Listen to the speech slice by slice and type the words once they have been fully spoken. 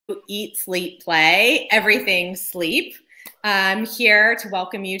Eat, Sleep, Play, everything sleep. I'm here to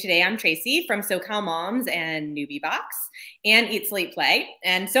welcome you today. I'm Tracy from SoCal Moms and Newbie Box and Eat, Sleep, Play,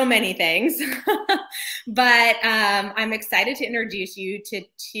 and so many things. But I'm excited to introduce you to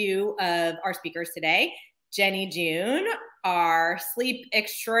two of our speakers today. Jenni June, our sleep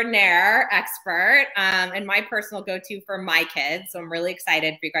extraordinaire expert, and my personal go-to for my kids. So I'm really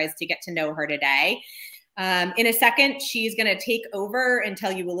excited for you guys to get to know her today. In a second, she's going to take over and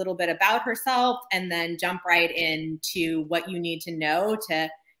tell you a little bit about herself and then jump right into what you need to know to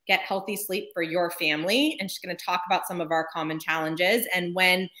get healthy sleep for your family. And she's going to talk about some of our common challenges. And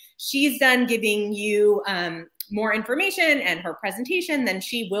when she's done giving you more information and her presentation, then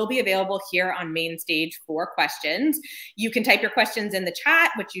she will be available here on main stage for questions. You can type your questions in the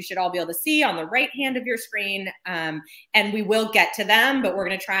chat, which you should all be able to see on the right hand of your screen, and we will get to them, but we're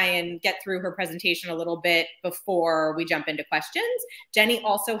going to try and get through her presentation a little bit before we jump into questions. Jenni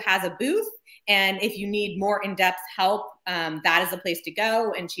also has a booth, and if you need more in-depth help, that is the place to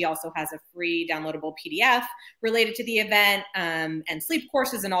go. And she also has a free downloadable PDF related to the event, and sleep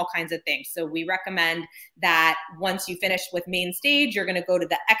courses and all kinds of things. So we recommend that once you finish with main stage, you're going to go to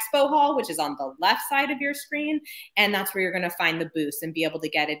the expo hall, which is on the left side of your screen. And that's where you're going to find the booths and be able to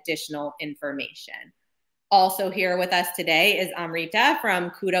get additional information. Also here with us today is Amrita from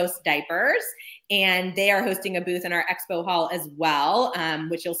Kudos Diapers, and they are hosting a booth in our expo hall as well,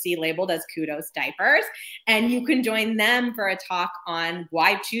 which you'll see labeled as Kudos Diapers. And you can join them for a talk on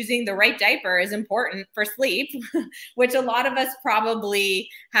why choosing the right diaper is important for sleep, which a lot of us probably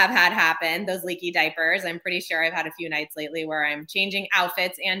have had happen, those leaky diapers. I'm pretty sure I've had a few nights lately where I'm changing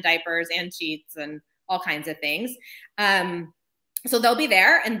outfits and diapers and sheets and all kinds of things. So they'll be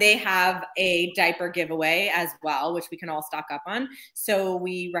there, and they have a diaper giveaway as well, which we can all stock up on. So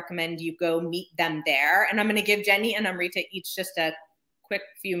we recommend you go meet them there. And I'm going to give Jenni and Amrita each just a quick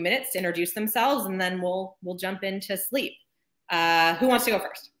few minutes to introduce themselves, and then we'll jump into sleep. Who wants to go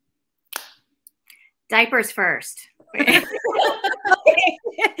first? Diapers first.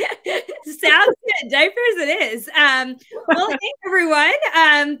 Sounds good. Diapers it is. Well, hey everyone.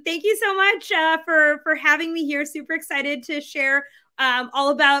 Thank you so much for having me here. Super excited to share all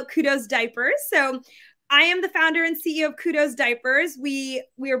about Kudos Diapers. So I am the founder and CEO of Kudos Diapers. We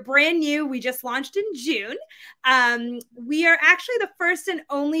are brand new. We just launched in June. We are actually the first and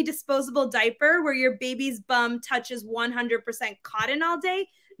only disposable diaper where your baby's bum touches 100% cotton all day,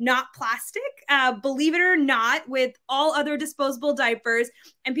 not plastic. Believe it or not, with all other disposable diapers,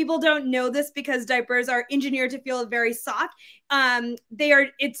 and people don't know this because diapers are engineered to feel very soft,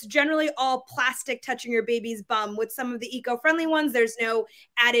 it's generally all plastic touching your baby's bum. With some of the eco-friendly ones, there's no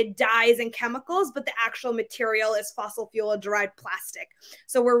added dyes and chemicals, but the actual material is fossil fuel derived plastic.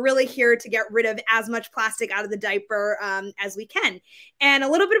 So we're really here to get rid of as much plastic out of the diaper as we can. And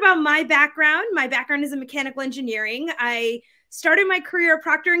a little bit about my background. My background is in mechanical engineering. I started my career at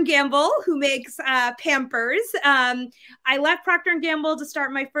Procter & Gamble, who makes Pampers. I left Procter & Gamble to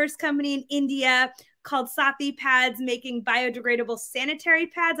start my first company in India called Sathi Pads, making biodegradable sanitary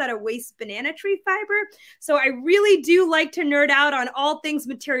pads out of waste banana tree fiber. So I really do like to nerd out on all things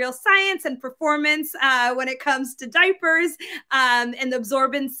material science and performance when it comes to diapers and the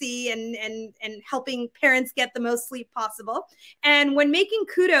absorbency and helping parents get the most sleep possible. And when making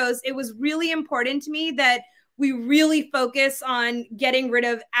Kudos, it was really important to me that we really focus on getting rid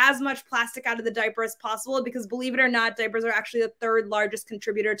of as much plastic out of the diaper as possible, because believe it or not, diapers are actually the third largest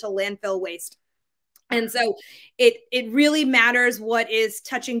contributor to landfill waste. And so it really matters what is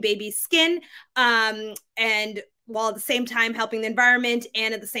touching baby's skin, and while at the same time helping the environment,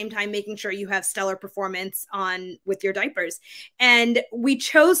 and at the same time making sure you have stellar performance with your diapers. And we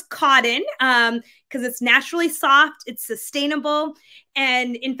chose cotton because it's naturally soft, it's sustainable.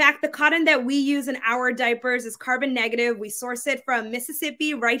 And in fact, the cotton that we use in our diapers is carbon negative. We source it from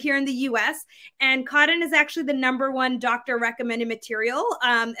Mississippi right here in the US. And cotton is actually the #1 doctor recommended material,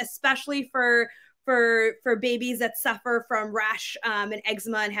 especially for babies that suffer from rash and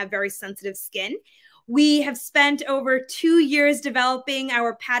eczema and have very sensitive skin. We have spent over 2 years developing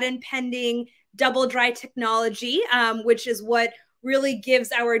our patent pending double dry technology, which is what really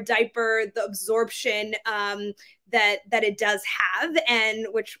gives our diaper the absorption that it does have. And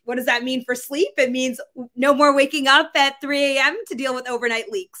what does that mean for sleep? It means no more waking up at 3 a.m. to deal with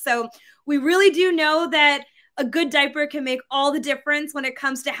overnight leaks. So we really do know that a good diaper can make all the difference when it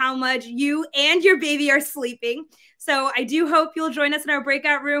comes to how much you and your baby are sleeping. So I do hope you'll join us in our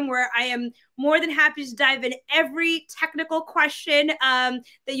breakout room, where I am more than happy to dive in every technical question that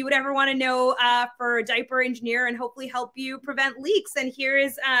you would ever want to know for a diaper engineer, and hopefully help you prevent leaks. And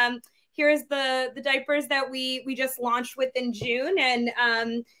here's here's the diapers that we just launched with in June, and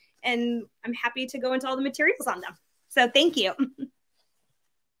I'm happy to go into all the materials on them. So thank you.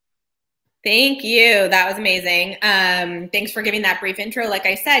 Thank you. That was amazing. Thanks for giving that brief intro. Like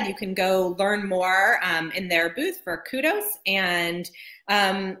I said, you can go learn more in their booth for Kudos, and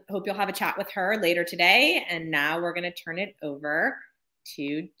hope you'll have a chat with her later today. And now we're going to turn it over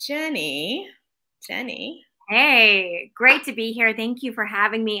to Jenni. Jenni. Hey, great to be here. Thank you for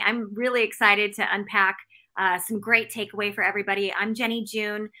having me. I'm really excited to unpack some great takeaway for everybody. I'm Jenni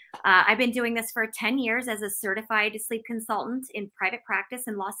June. I've been doing this for 10 years as a certified sleep consultant in private practice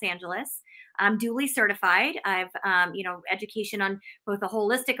in Los Angeles. I'm duly certified. I've, education on both a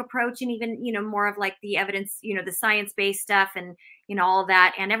holistic approach and even, more of like the evidence, the science-based stuff and, all of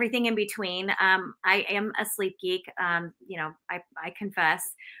that and everything in between. I am a sleep geek, I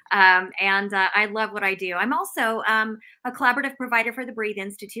confess. And I love what I do. I'm also a collaborative provider for the Breathe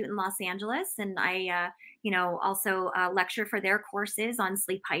Institute in Los Angeles. And I, also lecture for their courses on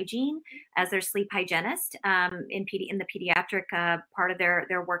sleep hygiene as their sleep hygienist in the pediatric part of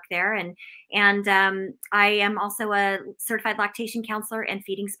their work there. And I am also a certified lactation counselor and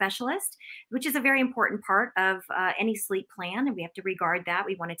feeding specialist, which is a very important part of any sleep plan. And we have to regard that.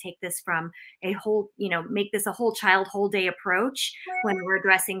 We want to take this from a whole, make this a whole child, whole day approach when we're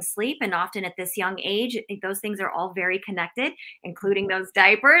addressing sleep. And often at this young age, those things are all very connected, including those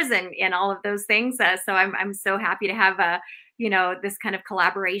diapers and all of those things. So I'm so happy to have this kind of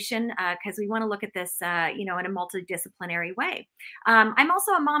collaboration because we want to look at this, in a multidisciplinary way. I'm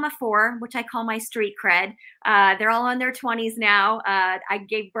also a mom of 4, which I call my street cred. They're all in their 20s now. I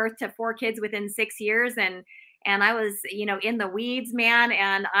gave birth to 4 kids within 6 years, and I was, in the weeds, man.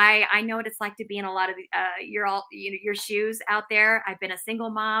 And I know what it's like to be in a lot of your shoes out there. I've been a single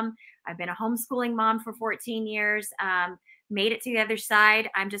mom. I've been a homeschooling mom for 14 years. Made it to the other side.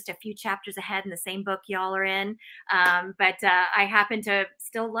 I'm just a few chapters ahead in the same book y'all are in. But I happen to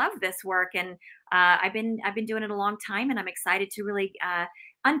still love this work, and I've been doing it a long time, and I'm excited to really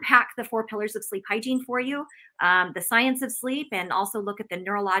unpack the 4 pillars of sleep hygiene for you, the science of sleep, and also look at the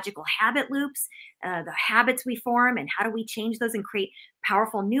neurological habit loops, the habits we form, and how do we change those and create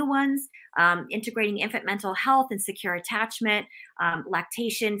powerful new ones, integrating infant mental health and secure attachment,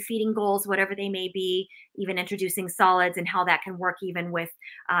 lactation, feeding goals, whatever they may be, even introducing solids and how that can work even with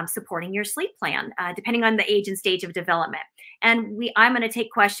supporting your sleep plan, depending on the age and stage of development. And I'm going to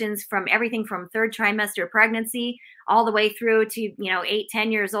take questions from everything from 3rd trimester pregnancy all the way through to, 8,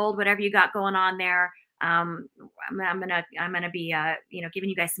 10 years old, whatever you got going on there. I'm gonna be giving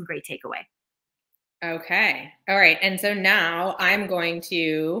you guys some great takeaway. Okay. All right. And so now I'm going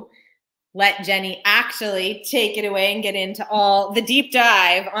to let Jenni actually take it away and get into all the deep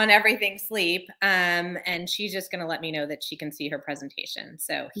dive on everything sleep. And she's just going to let me know that she can see her presentation.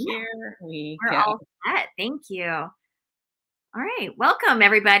 So here we go. All set. Thank you. All right. Welcome,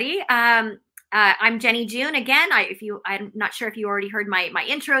 everybody. I'm Jenni June again. I'm not sure if you already heard my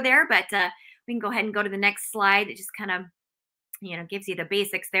intro there, but we can go ahead and go to the next slide. It just kind of, gives you the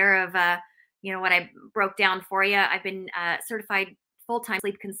basics there of, what I broke down for you. I've been certified full-time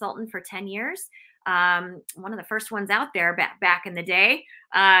sleep consultant for 10 years. One of the first ones out there back in the day,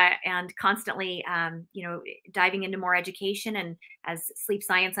 and constantly, diving into more education and as sleep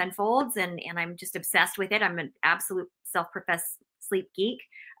science unfolds, and I'm just obsessed with it. I'm an absolute self-professed sleep geek,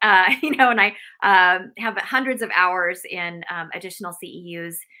 and I have hundreds of hours in additional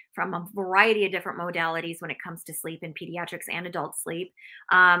CEUs from a variety of different modalities when it comes to sleep in pediatrics and adult sleep.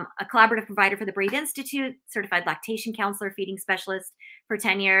 A collaborative provider for the Breathe Institute, certified lactation counselor, feeding specialist for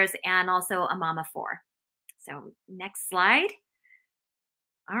 10 years, and also a mom of 4. So next slide.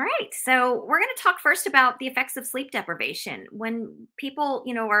 All right, so we're going to talk first about the effects of sleep deprivation. When people,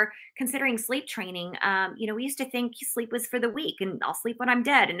 are considering sleep training, we used to think sleep was for the weak and I'll sleep when I'm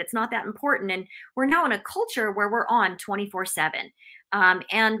dead and it's not that important. And we're now in a culture where we're on 24/7.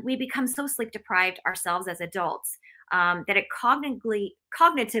 And we become so sleep deprived ourselves as adults that it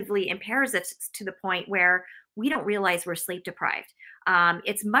cognitively impairs us to the point where we don't realize we're sleep deprived.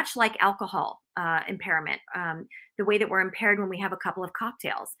 It's much like alcohol impairment, the way that we're impaired when we have a couple of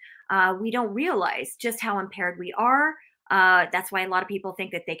cocktails. We don't realize just how impaired we are. That's why a lot of people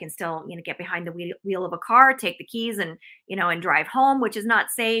think that they can still, get behind the wheel of a car, take the keys and, and drive home, which is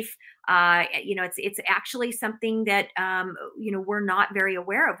not safe. It's actually something that, we're not very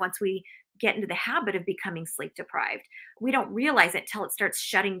aware of once we get into the habit of becoming sleep deprived. We don't realize it till it starts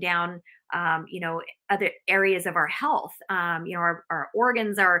shutting down, other areas of our health. Our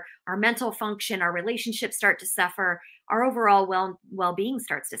organs, our mental function, our relationships start to suffer, our overall well-being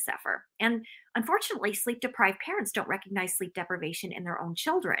starts to suffer. And unfortunately, sleep-deprived parents don't recognize sleep deprivation in their own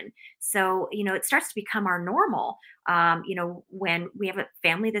children. So, it starts to become our normal. When we have a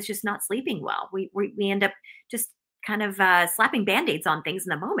family that's just not sleeping well, we end up just kind of slapping band-aids on things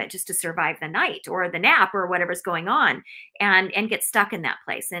in the moment just to survive the night or the nap or whatever's going on, and get stuck in that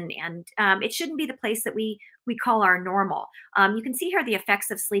place. And it shouldn't be the place that we call our normal. You can see here the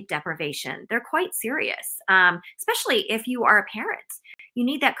effects of sleep deprivation. They're quite serious, especially if you are a parent. You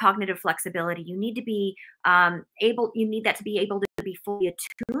need that cognitive flexibility. You need to be you need that to be able to be fully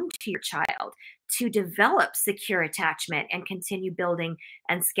attuned to your child, to develop secure attachment and continue building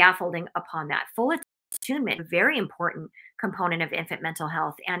and scaffolding upon that. Full attunement, a very important component of infant mental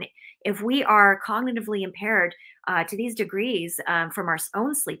health. And if we are cognitively impaired to these degrees from our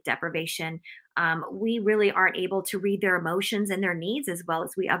own sleep deprivation, we really aren't able to read their emotions and their needs as well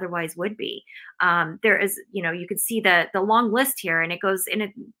as we otherwise would be. There is, you could see the long list here, and it goes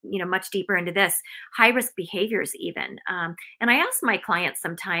in, much deeper into this, high risk behaviors even. And I ask my clients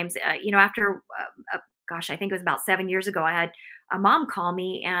sometimes, after, gosh, I think it was about 7 years ago, I had a mom call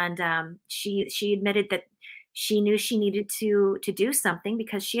me, and she admitted that she knew she needed to do something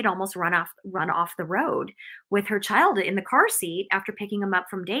because she had almost run off the road with her child in the car seat after picking him up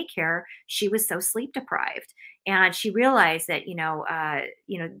from daycare. She was so sleep deprived, and she realized that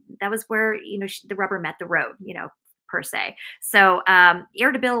that was where the rubber met the road, per se. So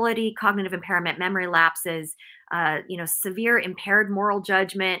irritability, cognitive impairment, memory lapses, severe impaired moral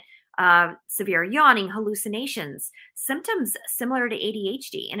judgment, severe yawning, hallucinations, symptoms similar to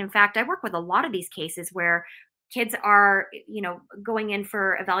ADHD. And in fact, I work with a lot of these cases where kids are, going in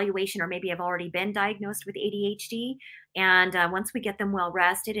for evaluation or maybe have already been diagnosed with ADHD. And once we get them well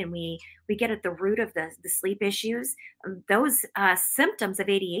rested and we get at the root of the sleep issues, those symptoms of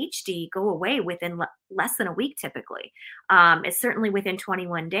ADHD go away within less than a week typically. It's certainly within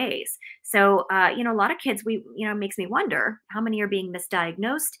 21 days. So, a lot of kids, makes me wonder how many are being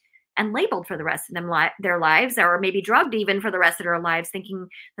misdiagnosed and labeled for the rest of their lives, or maybe drugged even for the rest of their lives, thinking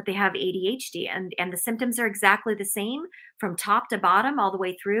that they have ADHD. And the symptoms are exactly the same from top to bottom all the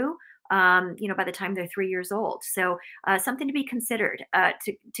way through, by the time they're 3 years old. So something to be considered,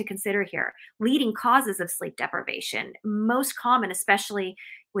 to consider here. Leading causes of sleep deprivation, most common, especially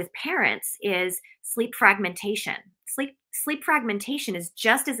with parents, is sleep fragmentation. Sleep fragmentation is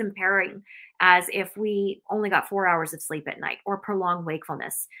just as impairing as if we only got 4 hours of sleep at night, or prolonged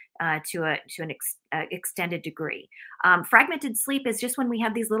wakefulness to an extended degree. Fragmented sleep is just when we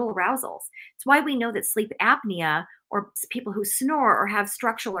have these little arousals. It's why we know that sleep apnea, or people who snore or have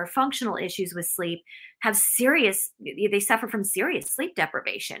structural or functional issues with sleep, they suffer from serious sleep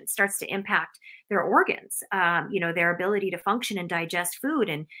deprivation. It starts to impact their organs, their ability to function and digest food,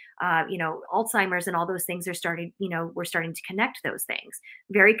 and Alzheimer's and all those things are starting, we're starting to connect those things.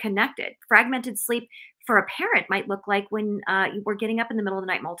 Very connected. Fragmented sleep for a parent might look like when we're getting up in the middle of the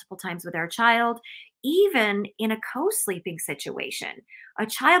night multiple times with our child, even in a co-sleeping situation. A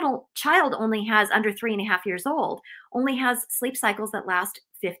child only has, under 3.5 years old, only has sleep cycles that last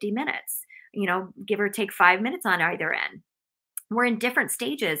 50 minutes, give or take 5 minutes on either end. We're in different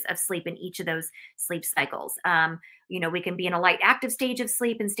stages of sleep in each of those sleep cycles. We can be in a light active stage of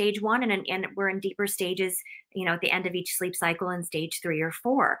sleep in stage 1, and we're in deeper stages, at the end of each sleep cycle in stage 3 or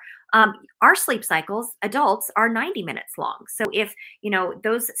 4. Our sleep cycles, adults, are 90 minutes long. So if,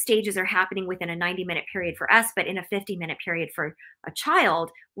 those stages are happening within a 90-minute period for us, but in a 50-minute period for a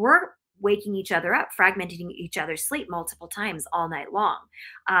child, we're waking each other up, fragmenting each other's sleep multiple times all night long.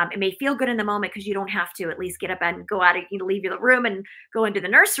 It may feel good in the moment because you don't have to at least get up and go out, leave the room and go into the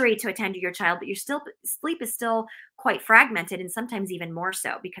nursery to attend to your child, but sleep is still quite fragmented, and sometimes even more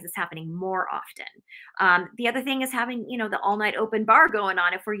so because it's happening more often. The other thing is having, the all-night open bar going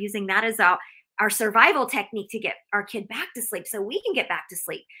on, if we're using that as our survival technique to get our kid back to sleep so we can get back to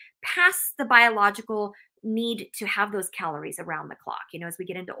sleep past the biological need to have those calories around the clock, as we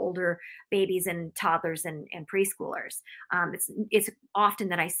get into older babies and toddlers and preschoolers. It's often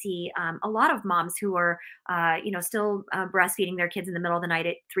that I see a lot of moms who are, still breastfeeding their kids in the middle of the night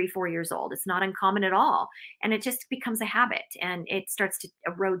at 3-4 years old. It's not uncommon at all. And it just becomes a habit, and it starts to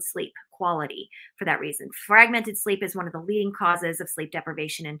erode sleep quality for that reason. Fragmented sleep is one of the leading causes of sleep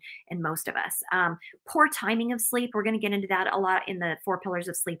deprivation in most of us. Poor timing of sleep, we're going to get into that a lot in the 4 pillars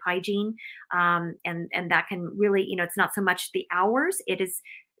of sleep hygiene. And that can really, it's not so much the hours, it is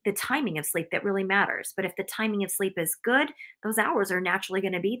the timing of sleep that really matters. But if the timing of sleep is good, those hours are naturally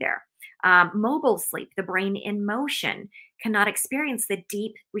going to be there. Mobile sleep, the brain in motion, cannot experience the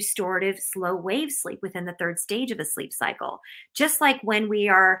deep, restorative, slow wave sleep within the third stage of a sleep cycle. Just like when we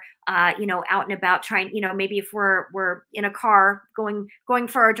are, out and about trying, maybe if we're in a car going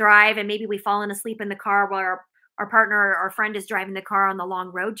for a drive, and maybe we've fallen asleep in the car while our partner or our friend is driving the car on the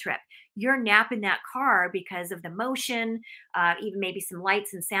long road trip. You're napping that car because of the motion, even maybe some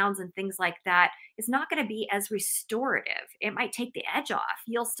lights and sounds and things like that. It's not going to be as restorative. It might take the edge off.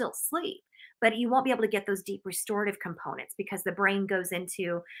 You'll still sleep, but you won't be able to get those deep restorative components because the brain goes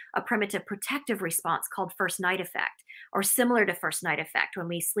into a primitive protective response called first night effect, or similar to first night effect when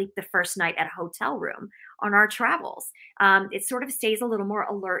we sleep the first night at a hotel room on our travels. It sort of stays a little more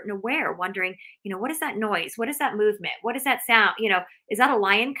alert and aware, wondering, what is that noise? What is that movement? What is that sound? Is that a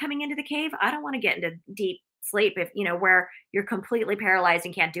lion coming into the cave? I don't want to get into deep sleep if where you're completely paralyzed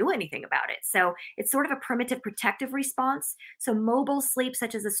and can't do anything about it. So it's sort of a primitive protective response. So mobile sleep,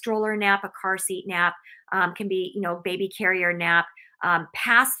 such as a stroller nap, a car seat nap, can be baby carrier nap,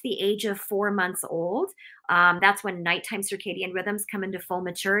 past the age of 4 months old. That's when nighttime circadian rhythms come into full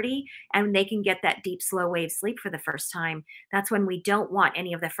maturity, and they can get that deep, slow wave sleep for the first time. That's when we don't want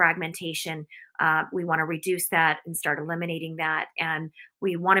any of the fragmentation. We want to reduce that and start eliminating that. And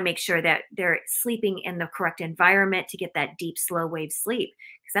we want to make sure that they're sleeping in the correct environment to get that deep, slow wave sleep,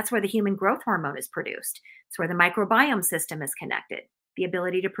 because that's where the human growth hormone is produced. It's where the microbiome system is connected. The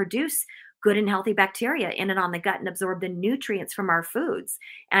ability to produce good and healthy bacteria in and on the gut and absorb the nutrients from our foods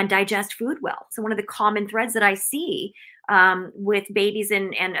and digest food well. So one of the common threads that I see with babies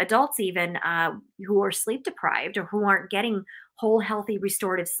and adults even who are sleep deprived or who aren't getting whole, healthy,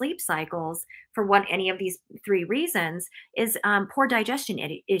 restorative sleep cycles for any of these three reasons is poor digestion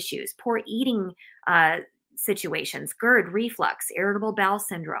issues, poor eating situations, GERD, reflux, irritable bowel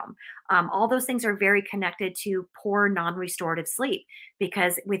syndrome. All those things are very connected to poor non-restorative sleep,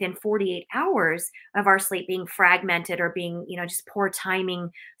 because within 48 hours of our sleep being fragmented or being, just poor timing,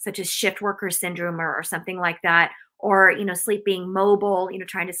 such as shift worker syndrome or something like that, or, sleep being mobile,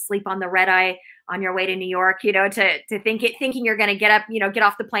 trying to sleep on the red eye on your way to New York, thinking you're going to get up, get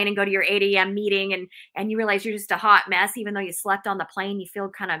off the plane and go to your 8 a.m. meeting, and you realize you're just a hot mess, even though you slept on the plane, you feel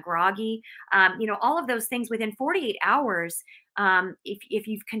kind of groggy. All of those things within 48 hours, if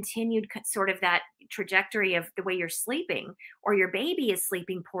you've continued sort of that trajectory of the way you're sleeping, or your baby is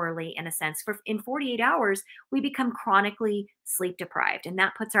sleeping poorly in a sense, in 48 hours, we become chronically sleep deprived. And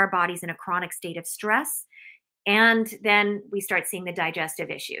that puts our bodies in a chronic state of stress. And then we start seeing the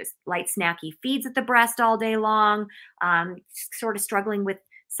digestive issues, light snacky feeds at the breast all day long, sort of struggling with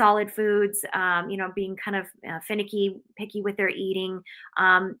solid foods, being kind of finicky, picky with their eating,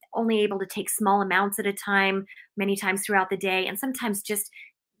 only able to take small amounts at a time, many times throughout the day. And sometimes just,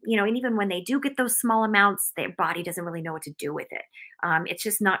 and even when they do get those small amounts, their body doesn't really know what to do with it. It's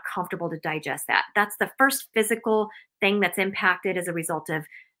just not comfortable to digest that. That's the first physical thing that's impacted as a result of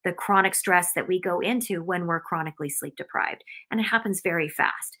the chronic stress that we go into when we're chronically sleep deprived. And it happens very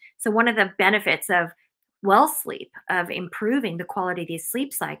fast. So one of the benefits of well sleep, of improving the quality of these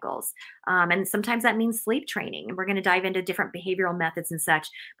sleep cycles, and sometimes that means sleep training, and we're going to dive into different behavioral methods and such.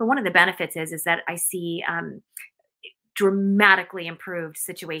 But one of the benefits is that I see dramatically improved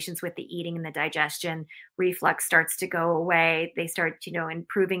situations with the eating and the digestion. Reflux starts to go away. They start,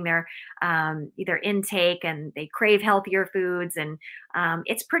 improving their either intake, and they crave healthier foods, and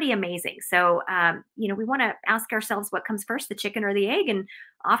it's pretty amazing. So, we want to ask ourselves what comes first, the chicken or the egg? And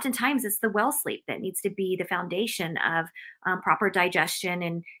oftentimes it's the well sleep that needs to be the foundation of proper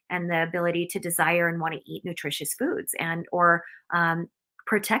digestion and the ability to desire and want to eat nutritious foods, or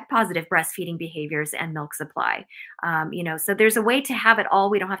protect positive breastfeeding behaviors and milk supply. So there's a way to have it all.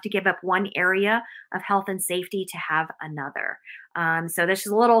 We don't have to give up one area of health and safety to have another. So there's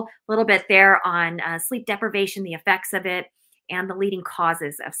just a little bit there on sleep deprivation, the effects of it, and the leading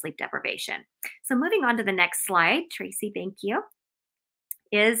causes of sleep deprivation. So moving on to the next slide, Tracy, thank you,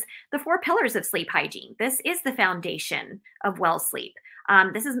 is the 4 pillars of sleep hygiene. This is the foundation of well sleep.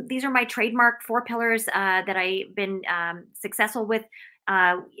 These are my trademark 4 pillars that I've been successful with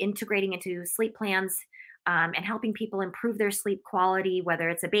integrating into sleep plans and helping people improve their sleep quality, whether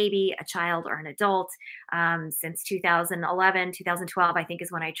it's a baby, a child, or an adult. Since 2011, 2012, I think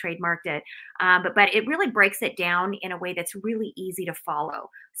is when I trademarked it. But it really breaks it down in a way that's really easy to follow.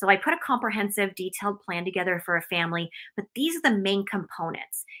 So I put a comprehensive, detailed plan together for a family, but these are the main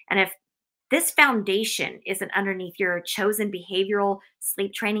components. And if this foundation isn't underneath your chosen behavioral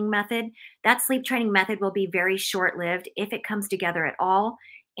sleep training method, that sleep training method will be very short-lived if it comes together at all.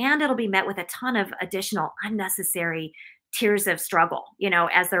 And it'll be met with a ton of additional unnecessary tears of struggle,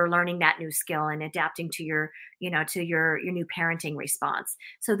 as they're learning that new skill and adapting to your, to your new parenting response.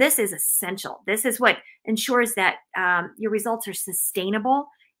 So this is essential. This is what ensures that your results are sustainable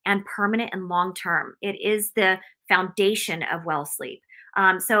and permanent and long-term. It is the foundation of well sleep.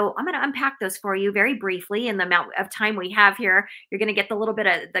 So I'm going to unpack those for you very briefly in the amount of time we have here. You're going to get the little bit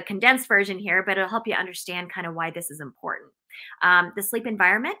of the condensed version here, but it'll help you understand kind of why this is important. The sleep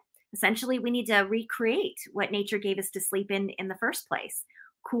environment, essentially, we need to recreate what nature gave us to sleep in the first place.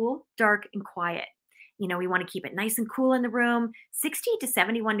 Cool, dark, and quiet. We want to keep it nice and cool in the room. 60 to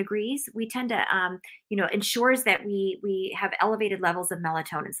 71 degrees, we tend to, ensures that we have elevated levels of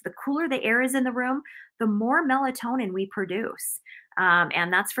melatonin. So the cooler the air is in the room, the more melatonin we produce.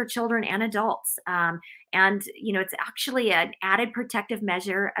 And that's for children and adults. It's actually an added protective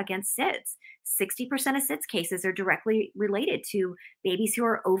measure against SIDS. 60% of SIDS cases are directly related to babies who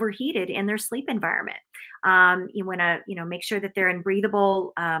are overheated in their sleep environment. You want to, make sure that they're in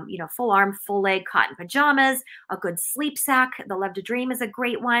breathable, full arm, full leg cotton pajamas, a good sleep sack. The Love to Dream is a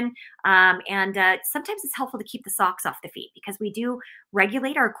great one. Sometimes it's helpful to keep the socks off the feet because we do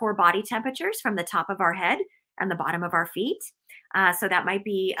regulate our core body temperatures from the top of our head and the bottom of our feet. So that might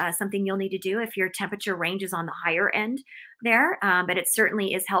be something you'll need to do if your temperature range is on the higher end there, but it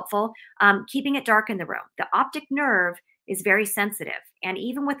certainly is helpful. Keeping it dark in the room. The optic nerve is very sensitive, and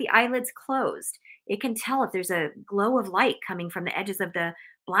even with the eyelids closed, it can tell if there's a glow of light coming from the edges of the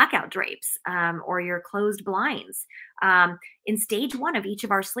blackout drapes or your closed blinds. In stage 1 of each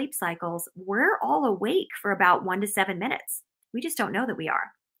of our sleep cycles, we're all awake for about 1 to 7 minutes. We just don't know that we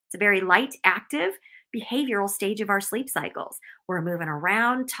are. It's a very light, active, behavioral stage of our sleep cycles. We're moving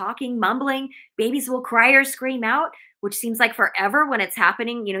around, talking, mumbling. Babies will cry or scream out, which seems like forever when it's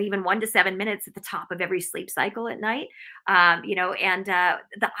happening, even 1 to 7 minutes at the top of every sleep cycle at night.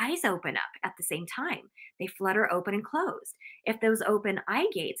 The eyes open up at the same time. They flutter open and closed. If those open eye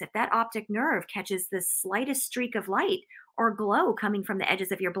gates, if that optic nerve catches the slightest streak of light or glow coming from the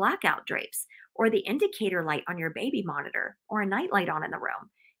edges of your blackout drapes, or the indicator light on your baby monitor, or a night light on in the room,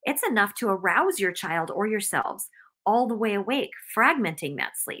 it's enough to arouse your child or yourselves all the way awake, fragmenting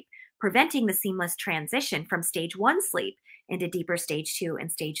that sleep, preventing the seamless transition from stage 1 sleep into deeper stage 2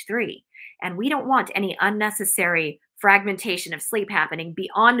 and stage 3. And we don't want any unnecessary fragmentation of sleep happening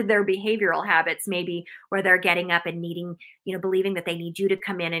beyond their behavioral habits, maybe where they're getting up and needing, believing that they need you to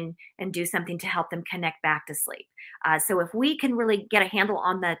come in and do something to help them connect back to sleep. So if we can really get a handle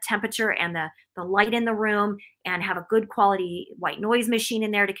on the temperature and the light in the room and have a good quality white noise machine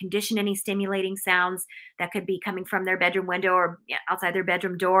in there to condition any stimulating sounds that could be coming from their bedroom window or outside their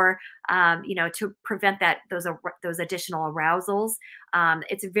bedroom door, to prevent those additional arousals,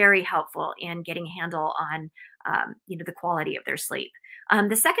 it's very helpful in getting a handle on the quality of their sleep.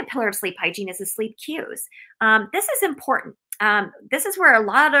 The second pillar of sleep hygiene is the sleep cues. This is important. This is where a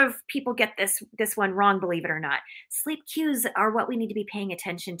lot of people get this one wrong, believe it or not. Sleep cues are what we need to be paying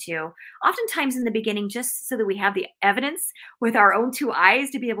attention to, oftentimes in the beginning, just so that we have the evidence with our own 2 eyes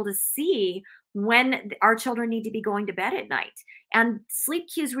to be able to see when our children need to be going to bed at night. And sleep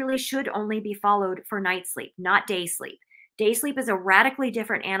cues really should only be followed for night sleep, not day sleep. Day sleep is a radically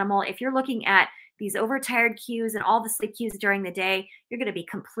different animal. If you're looking at these overtired cues and all the sleep cues during the day, you're going to be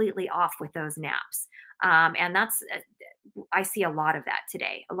completely off with those naps. And I see a lot of that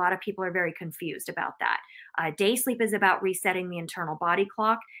today. A lot of people are very confused about that. Day sleep is about resetting the internal body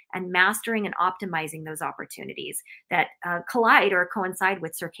clock and mastering and optimizing those opportunities that collide or coincide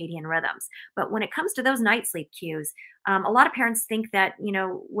with circadian rhythms. But when it comes to those night sleep cues, a lot of parents think that,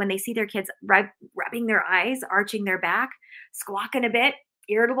 when they see their kids rubbing their eyes, arching their back, squawking a bit,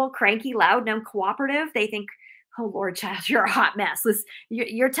 irritable, cranky, loud, and uncooperative, they think, oh, Lord, child, you're a hot mess.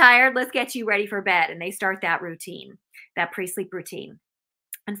 You're tired. Let's get you ready for bed. And they start that routine, that pre-sleep routine.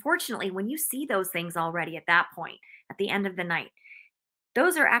 Unfortunately, when you see those things already at that point, at the end of the night,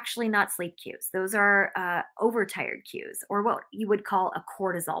 those are actually not sleep cues. Those are overtired cues, or what you would call a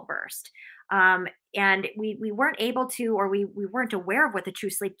cortisol burst. And we weren't able to, or we weren't aware of what the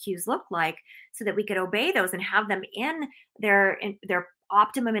true sleep cues look like so that we could obey those and have them in their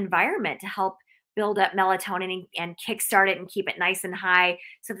optimum environment to help build up melatonin and kickstart it and keep it nice and high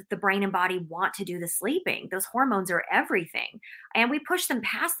so that the brain and body want to do the sleeping. Those hormones are everything. And we push them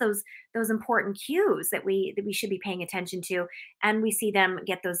past those important cues that we should be paying attention to. And we see them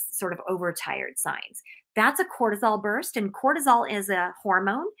get those sort of overtired signs. That's a cortisol burst, and cortisol is a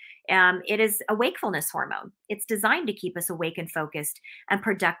hormone. It is a wakefulness hormone. It's designed to keep us awake and focused and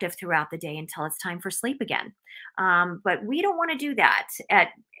productive throughout the day until it's time for sleep again. But we don't want to do that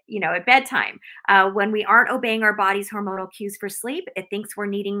at bedtime. When we aren't obeying our body's hormonal cues for sleep, it thinks we're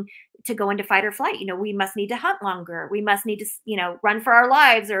needing to go into fight or flight. We must need to hunt longer. We must need to, run for our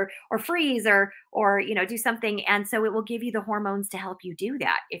lives or freeze or do something. And so it will give you the hormones to help you do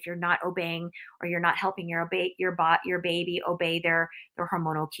that if you're not obeying or you're not helping your baby obey their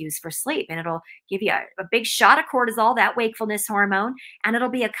hormonal cues for sleep. And it'll give you a big shot of cortisol, that wakefulness hormone, and it'll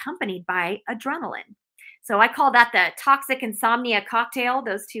be accompanied by adrenaline. So I call that the toxic insomnia cocktail.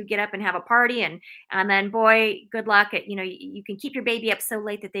 Those two get up and have a party, and then boy, good luck at, you can keep your baby up so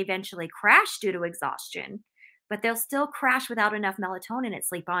late that they eventually crash due to exhaustion, but they'll still crash without enough melatonin at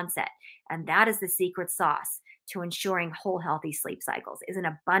sleep onset. And that is the secret sauce to ensuring whole, healthy sleep cycles, is an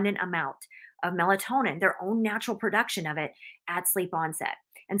abundant amount of melatonin, their own natural production of it at sleep onset.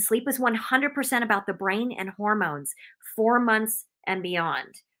 And sleep is 100% about the brain and hormones, 4 months and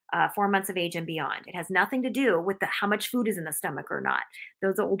beyond. 4 months of age and beyond. It has nothing to do with how much food is in the stomach or not.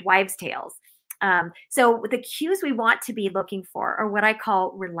 Those old wives' tales. So the cues we want to be looking for are what I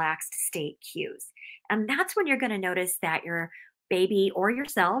call relaxed state cues. And that's when you're going to notice that your baby or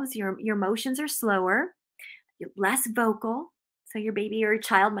yourselves, your emotions are slower, less vocal. So your baby or your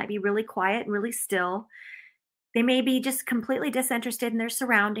child might be really quiet and really still. They may be just completely disinterested in their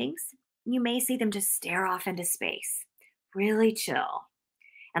surroundings. You may see them just stare off into space, really chill.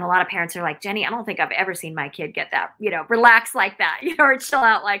 And a lot of parents are like, Jenni, I don't think I've ever seen my kid get that, relax like that, or chill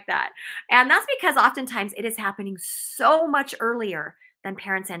out like that. And that's because oftentimes it is happening so much earlier than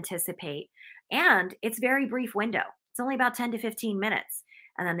parents anticipate. And it's very brief window. It's only about 10 to 15 minutes.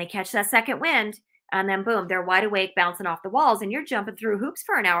 And then they catch that second wind, and then boom, they're wide awake, bouncing off the walls, and you're jumping through hoops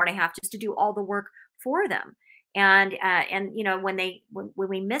for an hour and a half just to do all the work for them. And when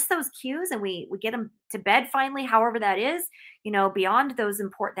we miss those cues and we get them to bed finally, however that is, beyond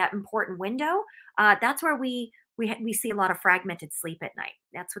that important window, that's where we see a lot of fragmented sleep at night.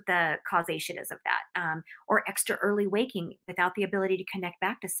 That's what the causation is of that, or extra early waking without the ability to connect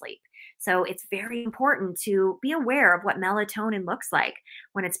back to sleep. So it's very important to be aware of what melatonin looks like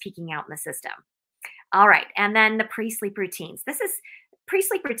when it's peaking out in the system. All right, and then the pre-sleep routines. This is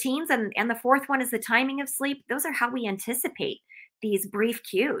pre-sleep routines, and the fourth one is the timing of sleep. Those are how we anticipate these brief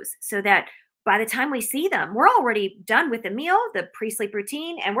cues so that by the time we see them, we're already done with the meal, the pre-sleep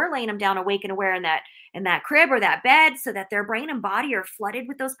routine, and we're laying them down awake and aware in that crib or that bed so that their brain and body are flooded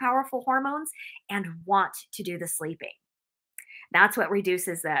with those powerful hormones and want to do the sleeping. That's what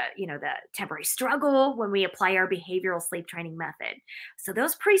reduces the temporary struggle when we apply our behavioral sleep training method. So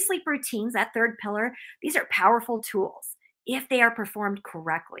those pre-sleep routines, that third pillar, these are powerful tools if they are performed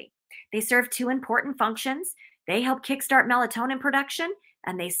correctly. They serve two important functions. They help kickstart melatonin production,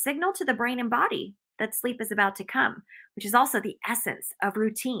 and they signal to the brain and body that sleep is about to come, which is also the essence of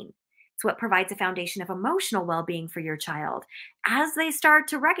routine. It's what provides a foundation of emotional well-being for your child as they start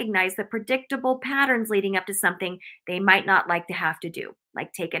to recognize the predictable patterns leading up to something they might not like to have to do,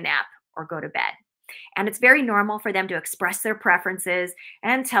 like take a nap or go to bed. And it's very normal for them to express their preferences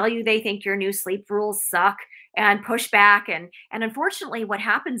and tell you they think your new sleep rules suck and push back. And unfortunately, what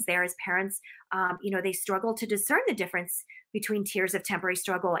happens there is parents, they struggle to discern the difference between tears of temporary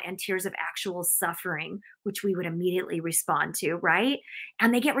struggle and tears of actual suffering, which we would immediately respond to, right?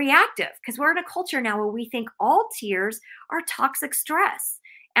 And they get reactive because we're in a culture now where we think all tears are toxic stress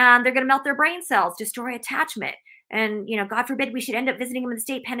and they're going to melt their brain cells, destroy attachment. And, God forbid we should end up visiting them in the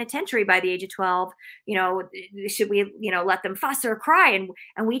state penitentiary by the age of 12. Should we, let them fuss or cry?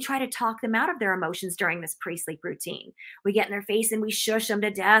 And we try to talk them out of their emotions during this pre-sleep routine. We get in their face and we shush them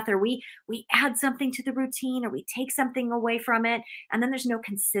to death, or we add something to the routine, or we take something away from it. And then there's no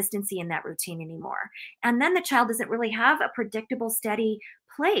consistency in that routine anymore. And then the child doesn't really have a predictable, steady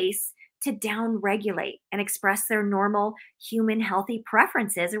place to down-regulate and express their normal human healthy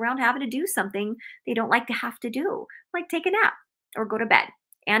preferences around having to do something they don't like to have to do, like take a nap or go to bed.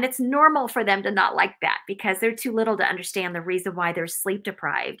 And it's normal for them to not like that because they're too little to understand the reason why they're sleep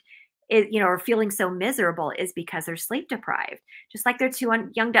deprived, or feeling so miserable is because they're sleep deprived. Just like they're too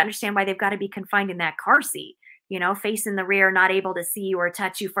young to understand why they've got to be confined in that car seat, facing the rear, not able to see you or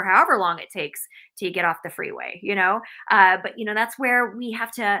touch you for however long it takes till you get off the freeway, but that's where we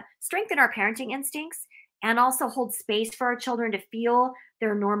have to strengthen our parenting instincts and also hold space for our children to feel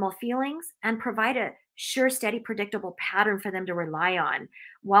their normal feelings and provide a sure, steady, predictable pattern for them to rely on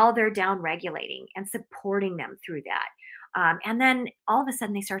while they're down regulating and supporting them through that. And then all of a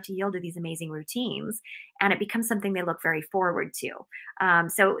sudden they start to yield to these amazing routines and it becomes something they look very forward to.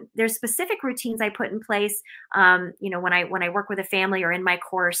 So there's specific routines I put in place, when I work with a family or in my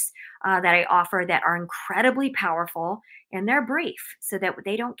course that I offer that are incredibly powerful and they're brief so that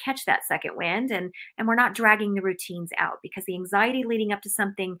they don't catch that second wind, and we're not dragging the routines out, because the anxiety leading up to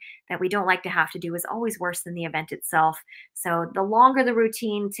something that we don't like to have to do is always worse than the event itself. So the longer the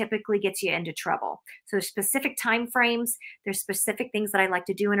routine typically gets you into trouble. So there's specific time frames, there's specific things that I like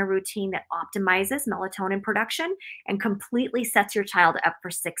to do in a routine that optimizes melatonin production and completely sets your child up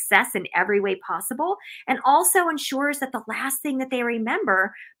for success in every way possible, and also ensures that the last thing that they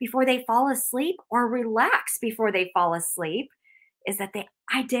remember before they fall asleep or relax before they fall asleep is that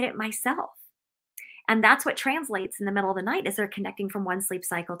I did it myself. And that's what translates in the middle of the night, is they're connecting from one sleep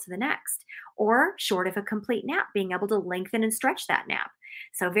cycle to the next, or short of a complete nap, being able to lengthen and stretch that nap.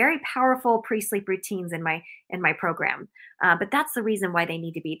 So very powerful pre-sleep routines in my program. But that's the reason why they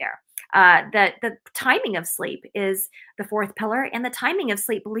need to be there. The timing of sleep is the fourth pillar, and the timing of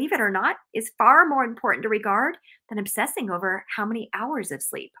sleep, believe it or not, is far more important to regard than obsessing over how many hours of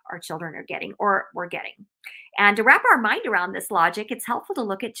sleep our children are getting or we're getting. And to wrap our mind around this logic, it's helpful to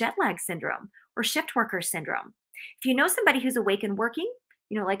look at jet lag syndrome or shift worker syndrome. If you know somebody who's awake and working,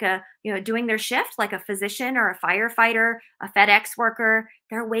 doing their shift, like a physician or a firefighter, a FedEx worker,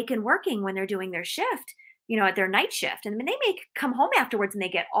 they're awake and working when they're doing their shift, at their night shift. And they may come home afterwards and they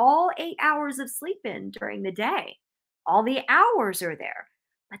get all 8 hours of sleep in during the day. All the hours are there,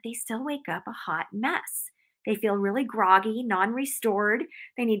 but they still wake up a hot mess. They feel really groggy, non-restored.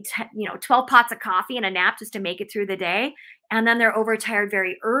 They need 12 pots of coffee and a nap just to make it through the day. And then they're overtired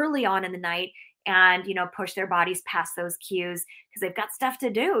very early on in the night, and push their bodies past those cues because they've got stuff to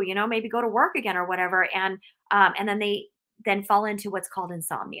do, maybe go to work again or whatever. And then they fall into what's called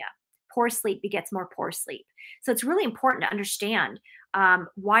insomnia. Poor sleep begets more poor sleep. So it's really important to understand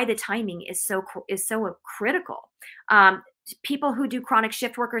why the timing is so critical. People who do chronic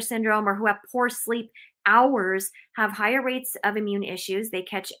shift worker syndrome or who have poor sleep hours have higher rates of immune issues. They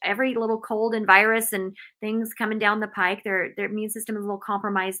catch every little cold and virus and things coming down the pike. Their immune system is a little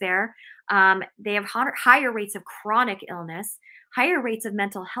compromised there. They have higher rates of chronic illness, higher rates of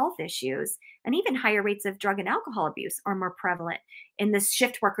mental health issues, and even higher rates of drug and alcohol abuse are more prevalent in this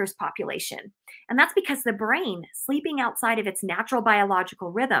shift workers population. And that's because the brain, sleeping outside of its natural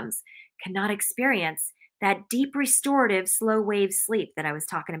biological rhythms, cannot experience that deep restorative slow wave sleep that I was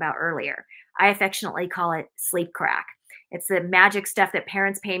talking about earlier. I affectionately call it sleep crack. It's the magic stuff that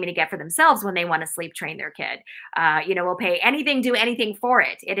parents pay me to get for themselves when they want to sleep train their kid. We'll pay anything, do anything for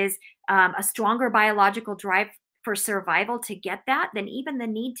it. It is a stronger biological drive for survival to get that than even the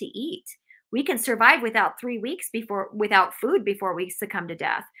need to eat. We can survive without 3 weeks without food before we succumb to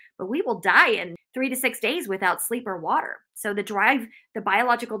death, but we will die in 3 to 6 days without sleep or water. So the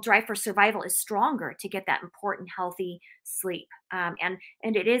biological drive for survival is stronger to get that important, healthy sleep. And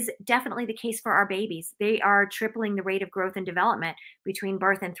it is definitely the case for our babies. They are tripling the rate of growth and development between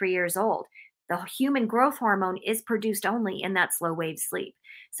birth and 3 years old. The human growth hormone is produced only in that slow wave sleep.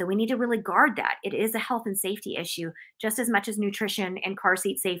 So we need to really guard that. It is a health and safety issue, just as much as nutrition and car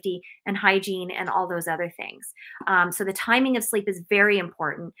seat safety and hygiene and all those other things. So the timing of sleep is very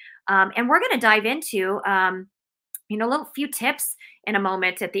important. And we're going to dive into a little few tips in a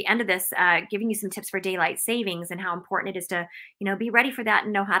moment at the end of this, giving you some tips for daylight savings and how important it is to, be ready for that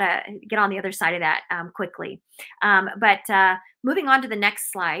and know how to get on the other side of that quickly. But moving on to the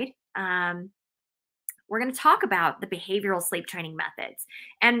next slide, we're going to talk about the behavioral sleep training methods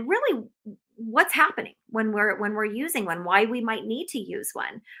and really what's happening when we're using one, why we might need to use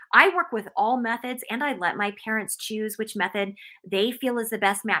one. I work with all methods, and I let my parents choose which method they feel is the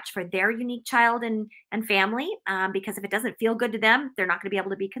best match for their unique child and family, because if it doesn't feel good to them, they're not going to be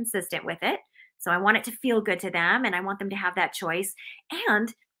able to be consistent with it. So I want it to feel good to them, and I want them to have that choice.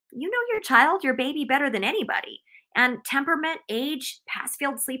 And you know your child, your baby better than anybody. And temperament, age, past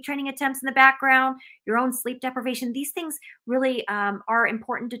failed sleep training attempts in the background, your own sleep deprivation, these things really are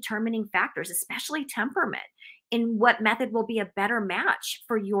important determining factors, especially temperament, in what method will be a better match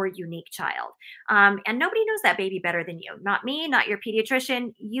for your unique child. And nobody knows that baby better than you. Not me, not your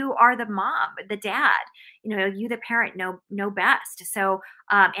pediatrician. You are the mom, the dad. You, the parent, know best. So,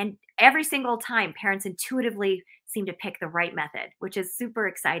 and every single time, parents intuitively seem to pick the right method, which is super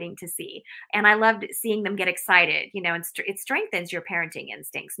exciting to see. And I loved seeing them get excited, and it strengthens your parenting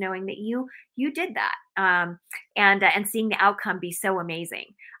instincts, knowing that you did that, and seeing the outcome be so amazing.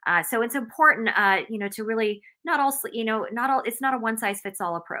 So it's important, to really it's not a one size fits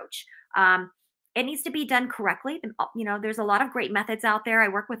all approach. It needs to be done correctly. There's a lot of great methods out there. I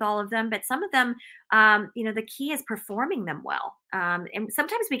work with all of them, but some of them, the key is performing them well. And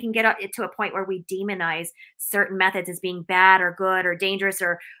sometimes we can get to a point where we demonize certain methods as being bad or good or dangerous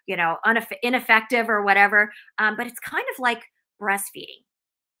or, ineffective or whatever. But it's kind of like breastfeeding.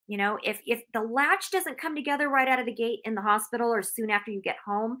 You know, if the latch doesn't come together right out of the gate in the hospital or soon after you get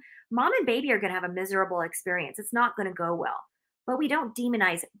home, mom and baby are going to have a miserable experience. It's not going to go well. But we don't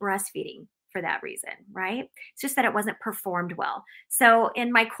demonize breastfeeding for that reason, right? It's just that it wasn't performed well. So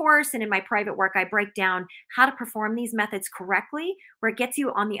in my course and in my private work, I break down how to perform these methods correctly, where it gets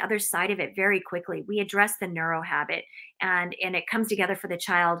you on the other side of it very quickly. We address the neuro habit, and it comes together for the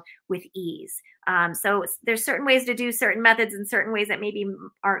child with ease. So there's certain ways to do certain methods and certain ways that maybe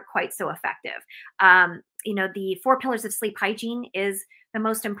aren't quite so effective. You know, the 4 pillars of sleep hygiene is the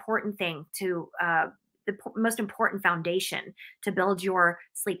most important thing to the most important foundation to build your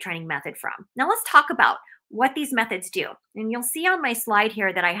sleep training method from. Now let's talk about what these methods do. And you'll see on my slide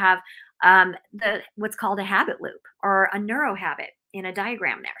here that I have what's called a habit loop or a neuro habit in a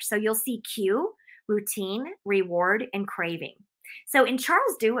diagram there. So you'll see cue, routine, reward, and craving. So in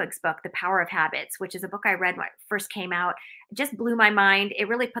Charles Duhigg's book, The Power of Habits, which is a book I read when it first came out, it just blew my mind. It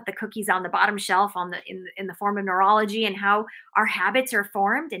really put the cookies on the bottom shelf in the form of neurology and how our habits are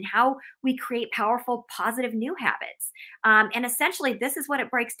formed and how we create powerful, positive new habits. And essentially, this is what it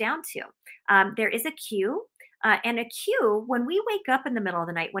breaks down to. There is a cue. And a cue, when we wake up in the middle of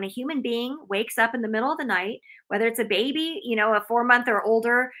the night, when a human being wakes up in the middle of the night, whether it's a baby, you know, a 4-month or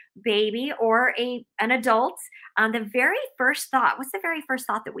older baby, or an adult, the very first thought, what's the very first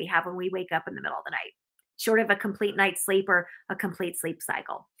thought that we have when we wake up in the middle of the night, short of a complete night's sleep or a complete sleep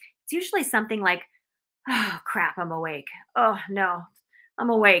cycle? It's usually something like, oh, crap, I'm awake. Oh, no,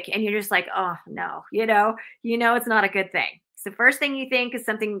 I'm awake. And you're just like, oh, no, you know, it's not a good thing. So the first thing you think is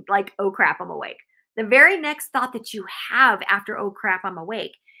something like, oh, crap, I'm awake. The very next thought that you have after, oh crap, I'm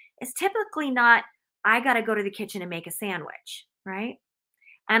awake, is typically not, I got to go to the kitchen and make a sandwich, right?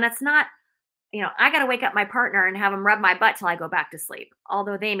 And it's not, you know, I got to wake up my partner and have him rub my butt till I go back to sleep,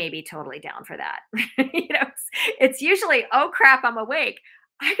 although they may be totally down for that. You know, it's usually, oh crap, I'm awake.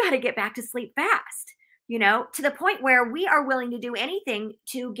 I got to get back to sleep fast, you know, to the point where we are willing to do anything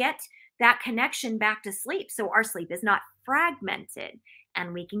to get that connection back to sleep. So our sleep is not fragmented.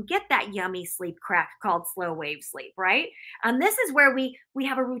 And we can get that yummy sleep crack called slow wave sleep, right? And this is where we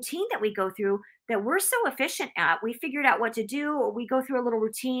have a routine that we go through that we're so efficient at. We figured out what to do, or we go through a little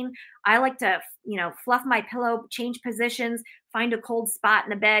routine. I like to, you know, fluff my pillow, change positions, find a cold spot in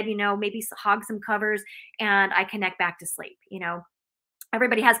the bed, you know, maybe hog some covers, and I connect back to sleep. You know,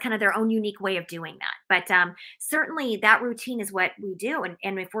 everybody has kind of their own unique way of doing that. But certainly that routine is what we do.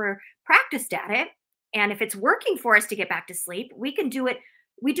 And if we're practiced at it, and if it's working for us to get back to sleep, we can do it.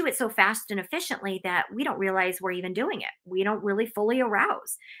 We do it so fast and efficiently that we don't realize we're even doing it. We don't really fully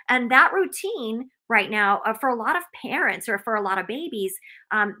arouse. And that routine right now, for a lot of parents or for a lot of babies,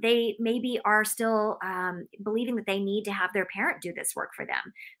 they maybe are still believing that they need to have their parent do this work for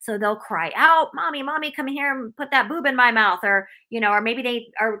them. So they'll cry out, mommy, come here and put that boob in my mouth. Or, you know, or maybe they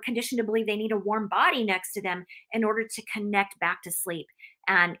are conditioned to believe they need a warm body next to them in order to connect back to sleep.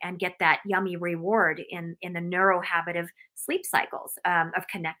 And get that yummy reward in the neuro habit of sleep cycles, of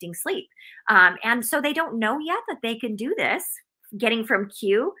connecting sleep. And so they don't know yet that they can do this, getting from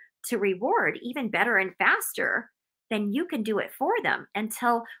cue to reward even better and faster than you can do it for them,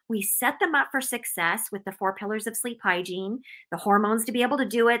 until we set them up for success with the 4 pillars of sleep hygiene, the hormones to be able to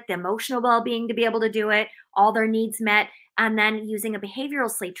do it, the emotional well-being to be able to do it, all their needs met, and then using a behavioral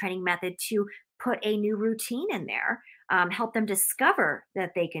sleep training method to put a new routine in there. Help them discover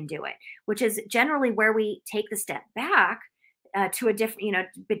that they can do it, which is generally where we take the step back to a different, you know,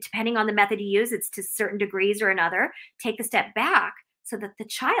 depending on the method you use, it's to certain degrees or another, take the step back so that the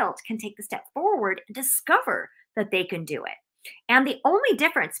child can take the step forward and discover that they can do it. And the only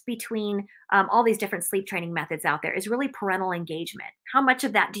difference between all these different sleep training methods out there is really parental engagement. How much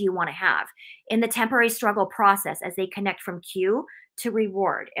of that do you want to have in the temporary struggle process as they connect from cue to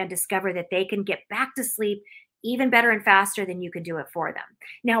reward and discover that they can get back to sleep even better and faster than you can do it for them.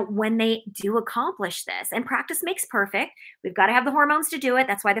 Now, when they do accomplish this, and practice makes perfect, we've got to have the hormones to do it.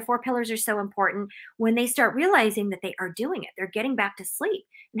 That's why the 4 pillars are so important. When they start realizing that they are doing it, they're getting back to sleep,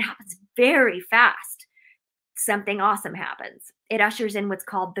 and it happens very fast, something awesome happens. It ushers in what's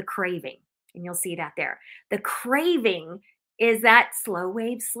called the craving, and you'll see that there. The craving is that slow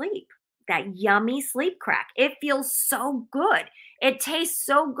wave sleep, that yummy sleep crack. It feels so good. It tastes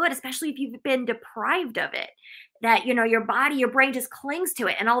so good, especially if you've been deprived of it, that, you know, your body, your brain just clings to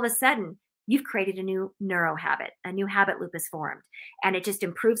it. And all of a sudden you've created a new neuro habit, a new habit loop is formed, and it just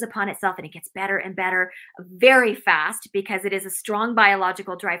improves upon itself, and it gets better and better very fast because it is a strong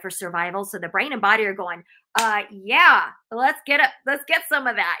biological drive for survival. So the brain and body are going, yeah, let's get some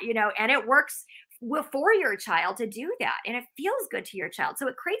of that, you know, and it works for your child to do that. And it feels good to your child. So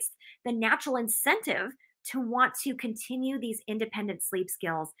it creates the natural incentive to want to continue these independent sleep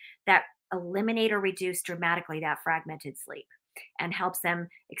skills that eliminate or reduce dramatically that fragmented sleep and helps them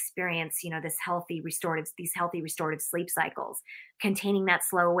experience, these healthy restorative sleep cycles containing that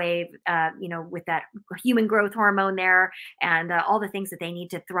slow wave, with that human growth hormone there, and all the things that they need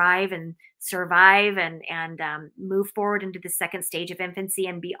to thrive and survive and move forward into the second stage of infancy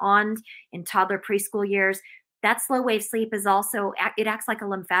and beyond in toddler preschool years. That slow wave sleep is also, it acts like a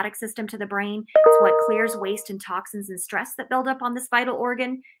lymphatic system to the brain. It's what clears waste and toxins and stress that build up on this vital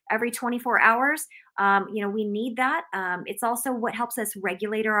organ every 24 hours. We need that. It's also what helps us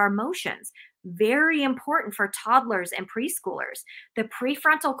regulate our emotions. Very important for toddlers and preschoolers. The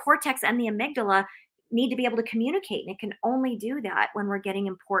prefrontal cortex and the amygdala need to be able to communicate, and it can only do that when we're getting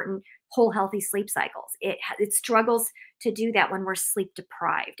important whole healthy sleep cycles. It struggles to do that when we're sleep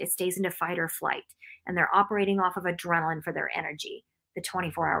deprived. It stays into fight or flight, and they're operating off of adrenaline for their energy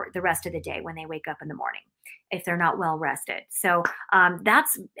the rest of the day when they wake up in the morning, if they're not well rested. So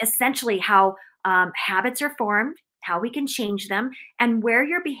that's essentially how habits are formed, how we can change them, and where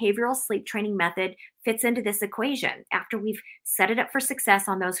your behavioral sleep training method fits into this equation after we've set it up for success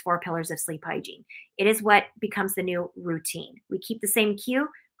on those 4 pillars of sleep hygiene. It is what becomes the new routine. We keep the same cue,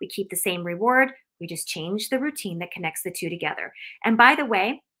 we keep the same reward, we just change the routine that connects the two together. And by the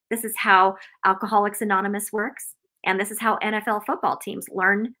way, this is how Alcoholics Anonymous works, and this is how NFL football teams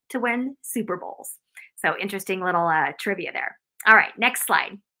learn to win Super Bowls. So interesting little trivia there. All right, next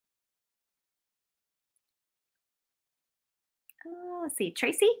slide. Let's see,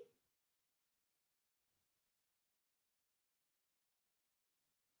 Tracy?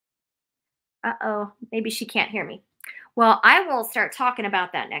 Uh-oh, maybe she can't hear me. Well, I will start talking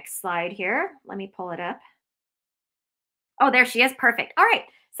about that next slide here. Let me pull it up. Oh, there she is. Perfect. All right.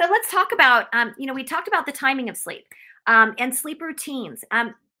 So let's talk about, we talked about the timing of sleep and sleep routines. A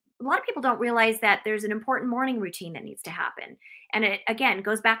lot of people don't realize that there's an important morning routine that needs to happen. And it, again,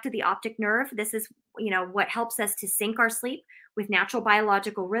 goes back to the optic nerve. This is, what helps us to sync our sleep with natural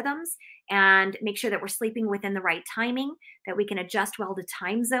biological rhythms and make sure that we're sleeping within the right timing, that we can adjust well to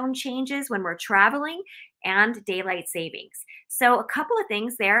time zone changes when we're traveling and daylight savings. So a couple of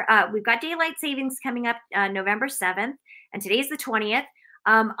things there. We've got daylight savings coming up November 7th, and today's the 20th.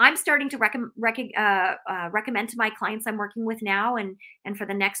 I'm starting to recommend to my clients I'm working with now and for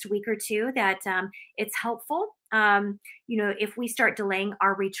the next week or two that it's helpful, if we start delaying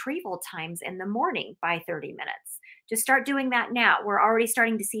our retrieval times in the morning by 30 minutes. Just start doing that now. We're already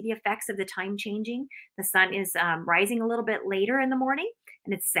starting to see the effects of the time changing. The sun is rising a little bit later in the morning,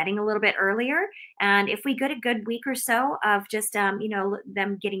 and it's setting a little bit earlier. And if we get a good week or so of just, them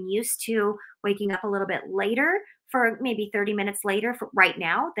getting used to waking up a little bit later for maybe 30 minutes later right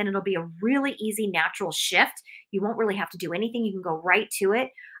now, then it'll be a really easy, natural shift. You won't really have to do anything. You can go right to it.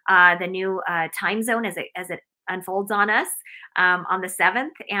 The new time zone as it unfolds on us on the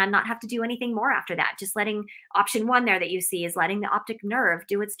 7th, and not have to do anything more after that. Just letting option 1 there that you see is letting the optic nerve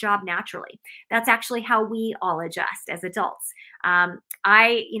do its job naturally. That's actually how we all adjust as adults. I,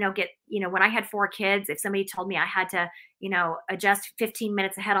 when I had 4 kids, if somebody told me I had to, adjust 15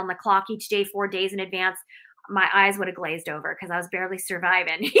 minutes ahead on the clock each day, 4 days in advance, my eyes would have glazed over because I was barely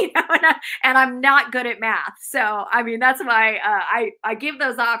surviving, and I'm not good at math. So, that's why I give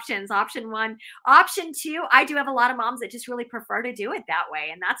those options. Option 1, option 2, I do have a lot of moms that just really prefer to do it that way.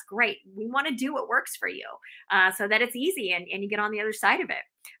 And that's great. We want to do what works for you so that it's easy and you get on the other side of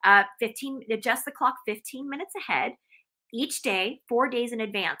it. Adjust the clock 15 minutes ahead each day, 4 days in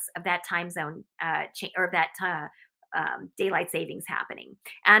advance of that time zone daylight savings happening.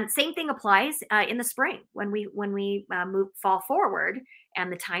 And same thing applies in the spring when we fall forward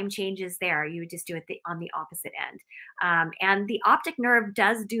and the time changes there. You just do it on the opposite end. And the optic nerve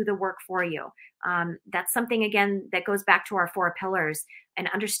does do the work for you. That's something, again, that goes back to our 4 pillars and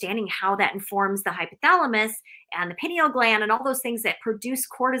understanding how that informs the hypothalamus and the pineal gland and all those things that produce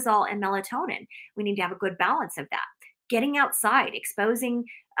cortisol and melatonin. We need to have a good balance of that. Getting outside, exposing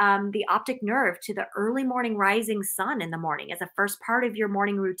the optic nerve to the early morning rising sun in the morning as a first part of your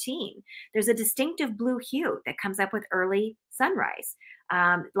morning routine. There's a distinctive blue hue that comes up with early sunrise.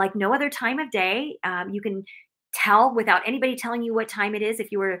 Like no other time of day, you can tell without anybody telling you what time it is.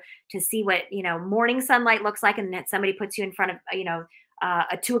 If you were to see what, morning sunlight looks like, and then somebody puts you in front of,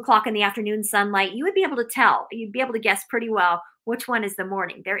 a 2 o'clock in the afternoon sunlight, you would be able to tell. You'd be able to guess pretty well which one is the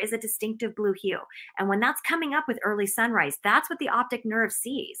morning. There is a distinctive blue hue. And when that's coming up with early sunrise, that's what the optic nerve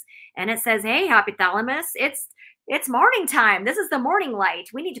sees. And it says, hey, hypothalamus, it's morning time. This is the morning light.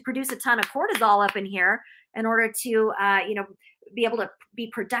 We need to produce a ton of cortisol up in here in order to, be able to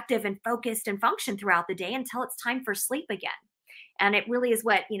be productive and focused and function throughout the day until it's time for sleep again. And it really is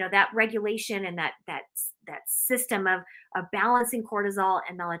what, that regulation and that system of balancing cortisol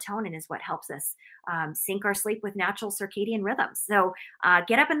and melatonin is what helps us sync our sleep with natural circadian rhythms. So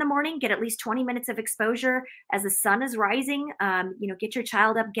get up in the morning, get at least 20 minutes of exposure as the sun is rising. Get your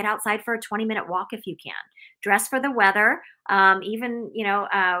child up, get outside for a 20-minute walk if you can. Dress for the weather. Even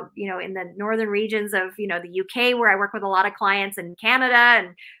in the northern regions of the UK, where I work with a lot of clients, in Canada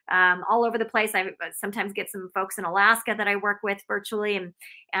and all over the place. I sometimes get some folks in Alaska that I work with virtually,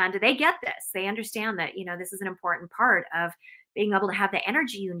 and they get this. They understand that this is an important part of being able to have the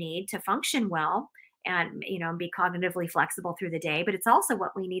energy you need to function well and be cognitively flexible through the day. But it's also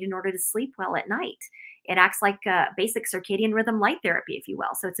what we need in order to sleep well at night. It acts like a basic circadian rhythm light therapy, if you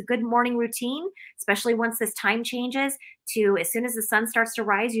will. So it's a good morning routine, especially once this time changes to as soon as the sun starts to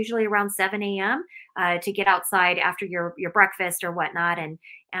rise, usually around 7 a.m., to get outside after your breakfast or whatnot and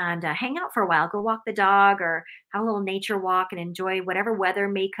hang out for a while. Go walk the dog or have a little nature walk and enjoy whatever weather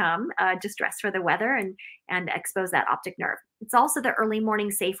may come. Just dress for the weather and expose that optic nerve. It's also the early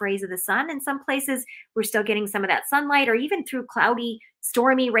morning safe rays of the sun. In some places, we're still getting some of that sunlight, or even through cloudy,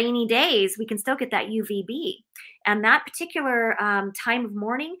 stormy, rainy days, we can still get that UVB. And that particular time of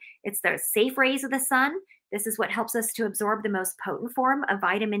morning, it's the safe rays of the sun. This is what helps us to absorb the most potent form of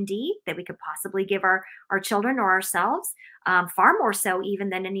vitamin D that we could possibly give our children or ourselves, far more so even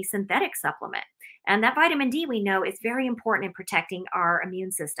than any synthetic supplement. And that vitamin D, we know, is very important in protecting our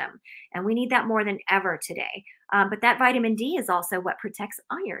immune system. And we need that more than ever today. But that vitamin D is also what protects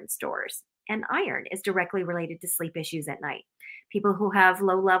iron stores. And iron is directly related to sleep issues at night. People who have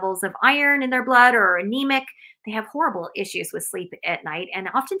low levels of iron in their blood or are anemic, they have horrible issues with sleep at night and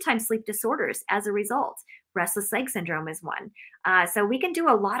oftentimes sleep disorders as a result. Restless leg syndrome is one. So we can do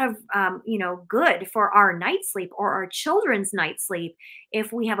a lot of, good for our night sleep or our children's night sleep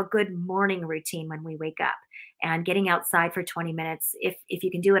if we have a good morning routine when we wake up and getting outside for 20 minutes. If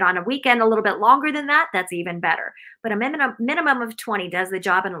you can do it on a weekend a little bit longer than that, that's even better. But a minimum of 20 does the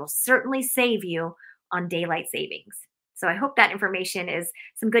job, and it will certainly save you on daylight savings. So I hope that information is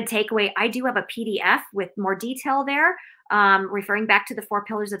some good takeaway. I do have a PDF with more detail there, referring back to the 4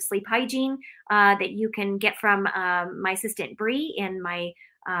 pillars of sleep hygiene that you can get from my assistant Bree in my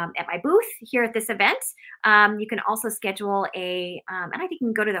at my booth here at this event. You can also schedule and I think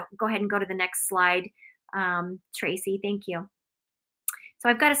you can go ahead and go to the next slide, Tracy. Thank you. So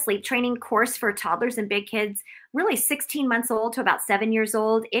I've got a sleep training course for toddlers and big kids, really 16 months old to about 7 years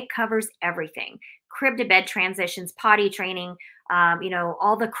old. It covers everything. Crib to bed transitions, potty training,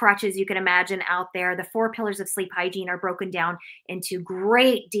 all the crutches you can imagine out there. The 4 pillars of sleep hygiene are broken down into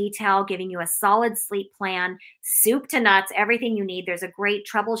great detail, giving you a solid sleep plan, soup to nuts, everything you need. There's a great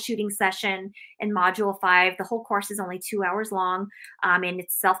troubleshooting session in module 5. The whole course is only 2 hours long, and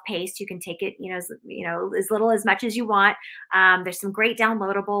it's self-paced. You can take it, as little as much as you want. There's some great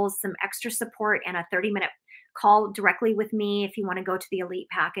downloadables, some extra support, and a 30-minute call directly with me if you want to go to the elite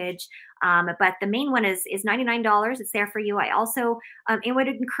package. But the main one is $99. It's there for you. I also would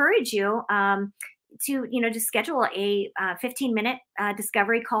encourage you to schedule a 15-minute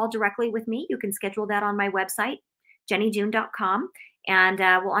discovery call directly with me. You can schedule that on my website, jennijune.com. And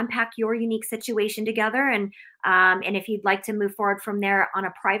we'll unpack your unique situation together. And if you'd like to move forward from there on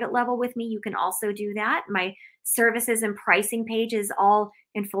a private level with me, you can also do that. My services and pricing page is all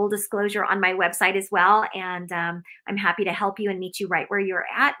in full disclosure on my website as well. And I'm happy to help you and meet you right where you're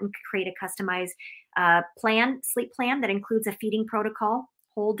at and create a customized sleep plan that includes a feeding protocol,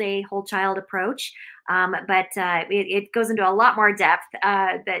 whole day, whole child approach. But it goes into a lot more depth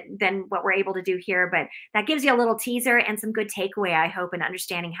than what we're able to do here. But that gives you a little teaser and some good takeaway, I hope, in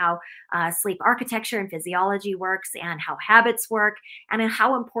understanding how sleep architecture and physiology works and how habits work and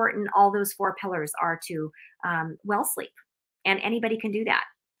how important all those 4 pillars are to well sleep. And anybody can do that.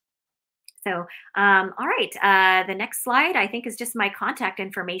 So, all right. The next slide, I think, is just my contact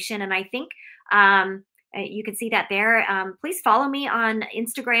information. And I think you can see that there. Please follow me on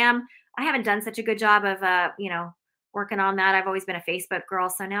Instagram. I haven't done such a good job of, working on that. I've always been a Facebook girl,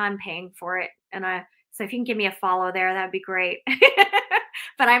 so now I'm paying for it. And so if you can give me a follow there, that'd be great.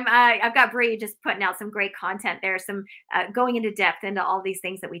 But I've got Bree just putting out some great content there, some going into depth into all these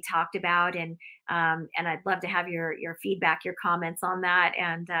things that we talked about, and I'd love to have your feedback, your comments on that,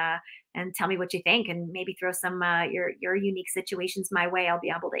 and tell me what you think, and maybe throw some your unique situations my way. I'll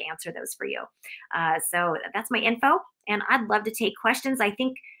be able to answer those for you. So that's my info, and I'd love to take questions. I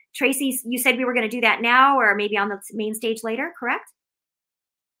think Tracy, you said we were going to do that now, or maybe on the main stage later, correct?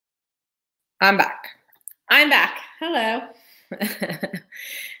 I'm back. Hello.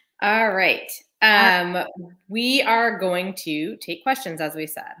 All right. We are going to take questions, as we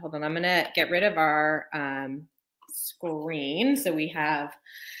said. Hold on. I'm going to get rid of our screen. So we have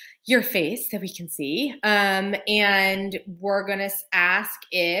your face that we can see. And we're going to ask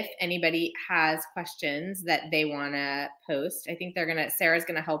if anybody has questions that they want to post. I think Sarah's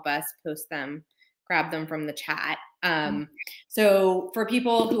going to help us post them, grab them from the chat. So for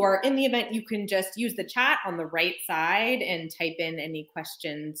people who are in the event, you can just use the chat on the right side and type in any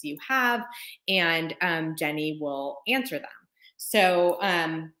questions you have, and Jenni will answer them. So,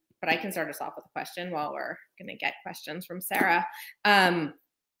 but I can start us off with a question while we're going to get questions from Sarah.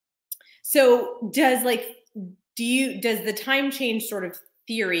 So does the time change sort of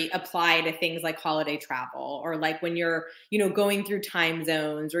theory apply to things like holiday travel, or like when you're, going through time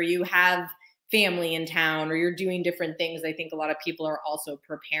zones, or you have family in town, or you're doing different things? I think a lot of people are also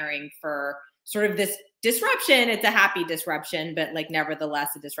preparing for sort of this disruption. It's a happy disruption, but like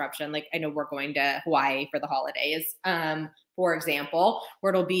nevertheless a disruption. Like I know we're going to Hawaii for the holidays, for example,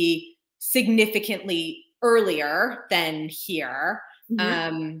 where it'll be significantly earlier than here.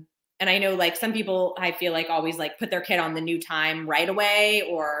 And I know like some people, I feel like always like put their kid on the new time right away,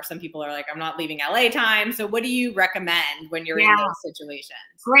 or some people are like, I'm not leaving LA time. So what do you recommend when you're in those situations?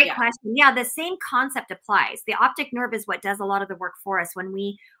 Great question. Yeah, the same concept applies. The optic nerve is what does a lot of the work for us when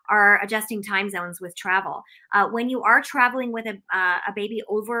we are adjusting time zones with travel. When you are traveling with a baby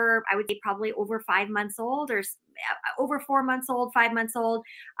over, I would say probably over 5 months old, or over 4 months old, 5 months old,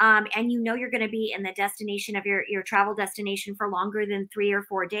 and you're going to be in the destination of your travel destination for longer than 3 or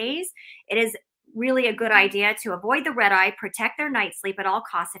 4 days, it is really a good idea to avoid the red eye, protect their night sleep at all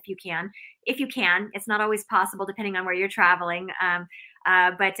costs if you can. If you can, it's not always possible depending on where you're traveling.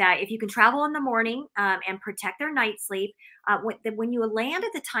 But if you can travel in the morning and protect their night sleep, when you land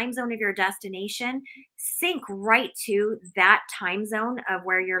at the time zone of your destination, sync right to that time zone of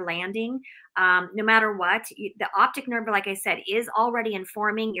where you're landing. No matter what, the optic nerve, like I said, is already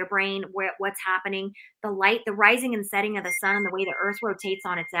informing your brain what's happening. The light, the rising and setting of the sun, and the way the earth rotates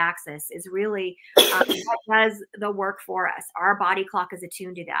on its axis is really what does the work for us. Our body clock is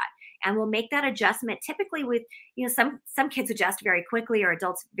attuned to that. And we'll make that adjustment typically with, some kids adjust very quickly, or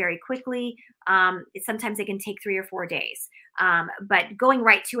adults very quickly. Sometimes it can take 3 or 4 days. But going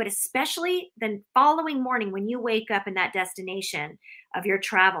right to it, especially the following morning when you wake up in that destination of your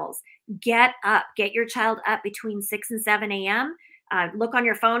travels, get up, get your child up between 6 and 7 a.m. Look on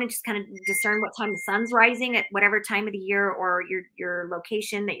your phone and just kind of discern what time the sun's rising at whatever time of the year or your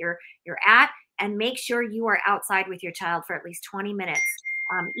location that you're at, and make sure you are outside with your child for at least 20 minutes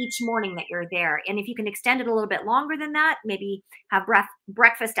each morning that you're there. And if you can extend it a little bit longer than that, maybe have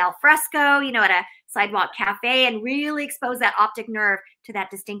breakfast al fresco, at a sidewalk cafe, and really expose that optic nerve to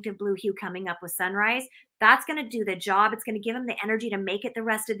that distinctive blue hue coming up with sunrise. That's going to do the job. It's going to give them the energy to make it the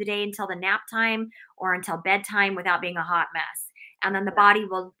rest of the day until the nap time or until bedtime without being a hot mess. And then the body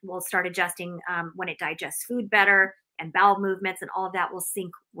will start adjusting when it digests food better, and bowel movements and all of that will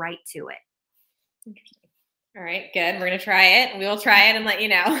sync right to it. Interesting. All right, good. We're going to try it. We will try it and let you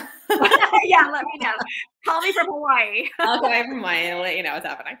know. Yeah, let me know. Call me from Hawaii. I'll call you from Hawaii and let you know what's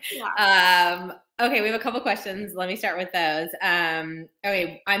happening. Yeah. Okay, we have a couple questions. Let me start with those.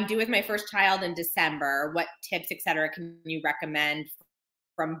 Okay, I'm due with my first child in December. What tips, et cetera, can you recommend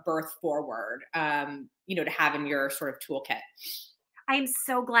from birth forward, to have in your sort of toolkit? I'm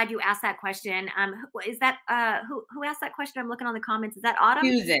so glad you asked that question. Is that who asked that question? I'm looking on the comments. Is that Autumn?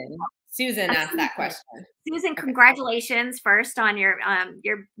 Susan asked that question. Susan, congratulations first on your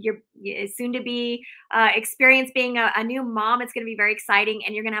soon to be experience being a new mom. It's going to be very exciting,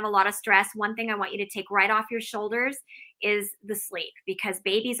 and you're going to have a lot of stress. One thing I want you to take right off your shoulders is the sleep, because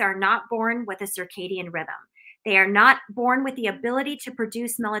babies are not born with a circadian rhythm. They are not born with the ability to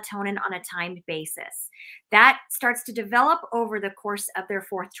produce melatonin on a timed basis. That starts to develop over the course of their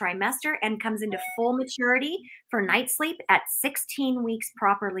 4th trimester and comes into full maturity for night sleep at 16 weeks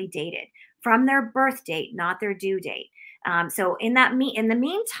properly dated from their birth date, not their due date. So in the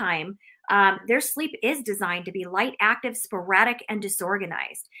meantime, their sleep is designed to be light, active, sporadic, and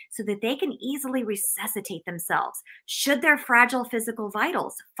disorganized so that they can easily resuscitate themselves should their fragile physical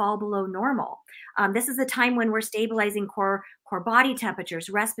vitals fall below normal. This is a time when we're stabilizing core body temperatures,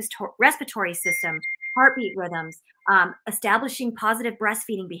 respiratory system, heartbeat rhythms, establishing positive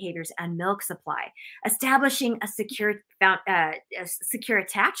breastfeeding behaviors and milk supply, establishing a secure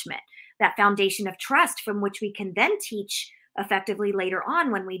attachment, that foundation of trust from which we can then teach effectively later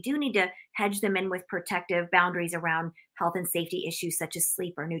on when we do need to hedge them in with protective boundaries around health and safety issues such as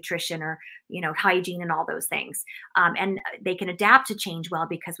sleep or nutrition or hygiene and all those things. And they can adapt to change well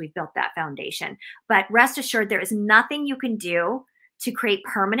because we've built that foundation. But rest assured, there is nothing you can do to create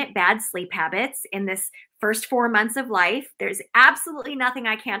permanent bad sleep habits in this first 4 months of life. There's absolutely nothing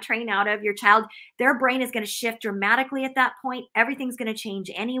I can't train out of your child. Their brain is going to shift dramatically at that point. Everything's going to change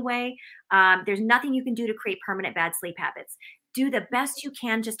anyway. There's nothing you can do to create permanent bad sleep habits. Do the best you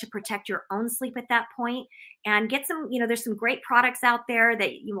can just to protect your own sleep at that point, and get some, there's some great products out there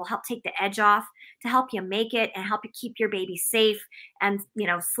that you will help take the edge off to help you make it and help you keep your baby safe and,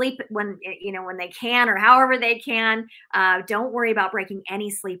 sleep when, when they can or however they can. Don't worry about breaking any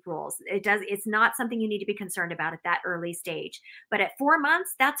sleep rules. It's not something you need to be concerned about at that early stage. But at 4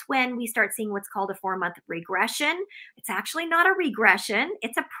 months, that's when we start seeing what's called a 4-month regression. It's actually not a regression.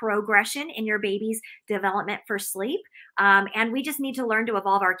 It's a progression in your baby's development for sleep. And we just need to learn to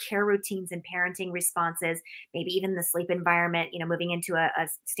evolve our care routines and parenting responses, maybe even the sleep environment, moving into a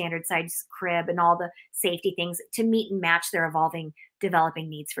standard size crib and all the safety things to meet and match their evolving, developing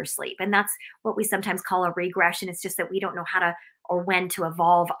needs for sleep. And that's what we sometimes call a regression. It's just that we don't know how to or when to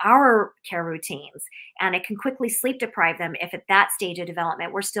evolve our care routines. And it can quickly sleep deprive them if at that stage of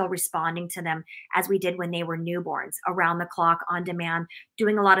development, we're still responding to them as we did when they were newborns, around the clock, on demand,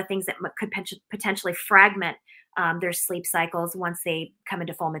 doing a lot of things that could potentially fragment their sleep cycles once they come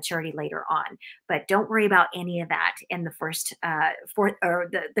into full maturity later on. But don't worry about any of that in the first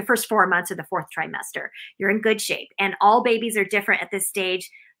the first 4 months of the 4th trimester. You're in good shape, and all babies are different at this stage.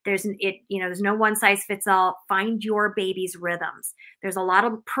 There's no one size fits all. Find your baby's rhythms. There's a lot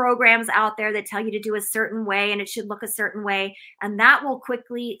of programs out there that tell you to do a certain way and it should look a certain way. And that will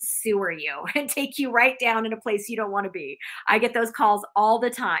quickly sewer you and take you right down in a place you don't want to be. I get those calls all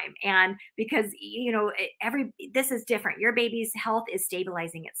the time. And because, this is different. Your baby's health is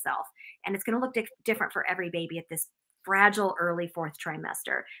stabilizing itself, and it's going to look different for every baby at this fragile early 4th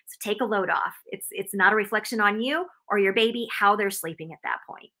trimester. So take a load off. It's not a reflection on you or your baby, how they're sleeping at that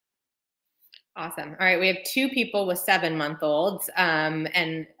point. Awesome. All right. We have 2 people with 7-month-olds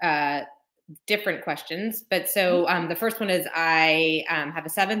and different questions. But so the first one is, I have a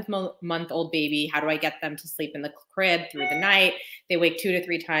 7-month-old baby. How do I get them to sleep in the crib through the night? They wake 2 to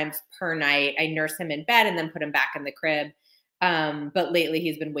 3 times per night. I nurse him in bed and then put him back in the crib. But lately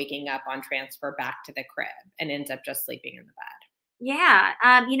he's been waking up on transfer back to the crib and ends up just sleeping in the bed. Yeah.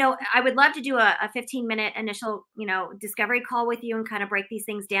 I would love to do a 15-minute initial, discovery call with you and kind of break these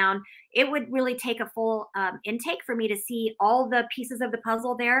things down. It would really take a full intake for me to see all the pieces of the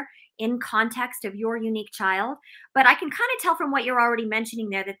puzzle there in context of your unique child. But I can kind of tell from what you're already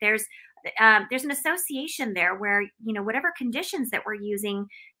mentioning there that there's an association there where, whatever conditions that we're using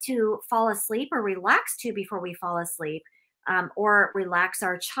to fall asleep or relax to before we fall asleep, or relax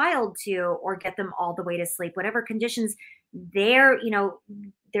our child to, or get them all the way to sleep, whatever conditions they're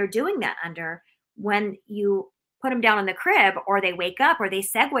doing that under, when you put them down in the crib or they wake up or they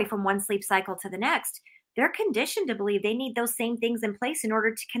segue from one sleep cycle to the next, they're conditioned to believe they need those same things in place in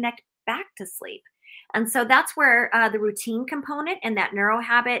order to connect back to sleep. And so that's where the routine component and that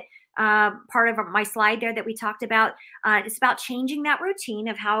neurohabit part of my slide there that we talked about, it's about changing that routine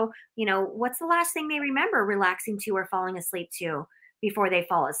of how, what's the last thing they remember relaxing to or falling asleep to before they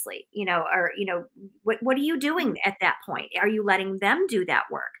fall asleep, what are you doing at that point? Are you letting them do that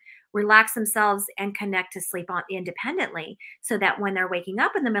work, relax themselves and connect to sleep on independently, so that when they're waking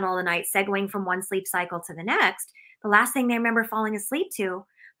up in the middle of the night, segueing from one sleep cycle to the next, the last thing they remember falling asleep to,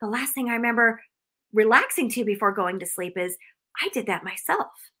 the last thing I remember relaxing to before going to sleep is, I did that myself.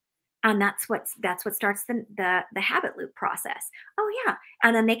 And that's what starts the habit loop process. Oh yeah.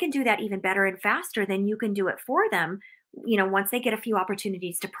 And then they can do that even better and faster than you can do it for them, once they get a few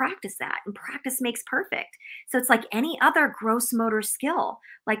opportunities to practice that. And practice makes perfect. So it's like any other gross motor skill,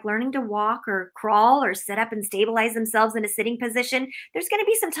 like learning to walk or crawl or sit up and stabilize themselves in a sitting position. There's going to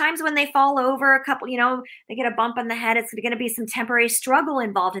be some times when they fall over a couple, they get a bump on the head. It's going to be some temporary struggle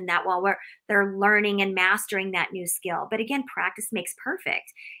involved in that while they're learning and mastering that new skill. But again, practice makes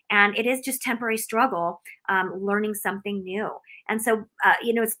perfect. And it is just temporary struggle, learning something new. And so,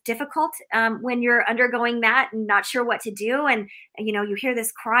 it's difficult when you're undergoing that and not sure what to do. And, you hear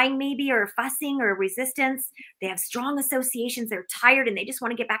this crying maybe, or fussing or resistance. They have strong associations. They're tired and they just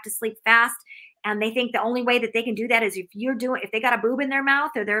want to get back to sleep fast. And they think the only way that they can do that is if they got a boob in their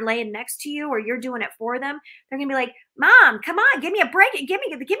mouth or they're laying next to you or you're doing it for them, they're going to be like, Mom, come on, give me a break. Give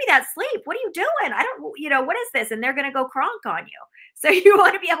me that sleep. What are you doing? I don't, what is this? And they're going to go cronk on you. So you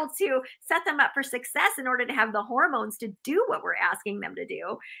want to be able to set them up for success in order to have the hormones to do what we're asking them to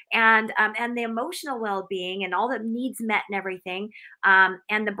do. And the emotional well-being and all the needs met and everything.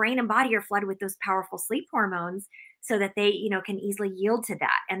 And the brain and body are flooded with those powerful sleep hormones. so that they, can easily yield to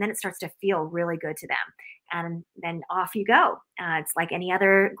that. And then it starts to feel really good to them. And then off you go. It's like any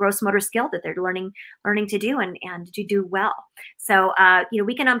other gross motor skill that they're learning to do and to do well. So,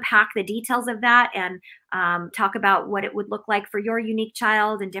 we can unpack the details of that and talk about what it would look like for your unique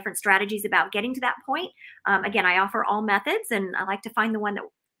child and different strategies about getting to that point. Again, I offer all methods, and I like to find the one that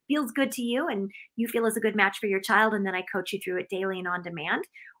feels good to you and you feel is a good match for your child. And then I coach you through it daily and on demand.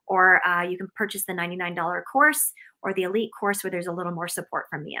 Or you can purchase the $99 course or the elite course where there's a little more support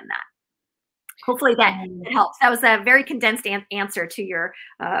from me in that. Hopefully that helps. That was a very condensed answer to your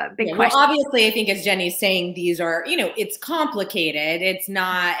big question. Well, obviously, I think as Jenny's saying, these are, it's complicated. It's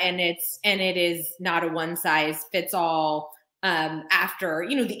not, and it is not a one size fits all after,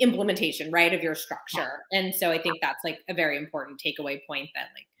 the implementation, right, of your structure. And so I think that's like a very important takeaway point that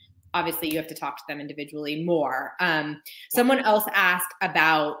like, obviously you have to talk to them individually more. Someone else asked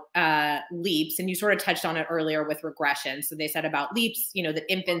about leaps, and you sort of touched on it earlier with regression. So they said about leaps, that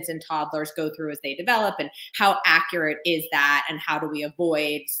infants and toddlers go through as they develop, and how accurate is that, and how do we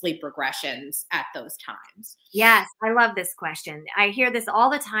avoid sleep regressions at those times? Yes, I love this question. I hear this all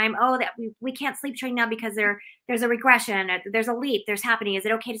the time. Oh, that we can't sleep train now because there's a regression, there's a leap, there's happening. Is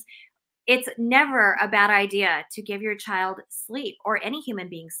it okay to... It's never a bad idea to give your child sleep, or any human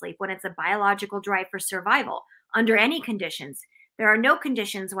being sleep, when it's a biological drive for survival under any conditions. There are no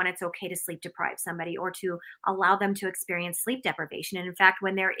conditions when it's okay to sleep deprive somebody or to allow them to experience sleep deprivation. And in fact,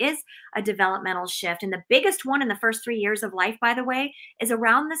 when there is a developmental shift, and the biggest one in the first 3 years of life, by the way, is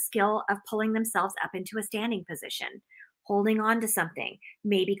around the skill of pulling themselves up into a standing position, holding on to something,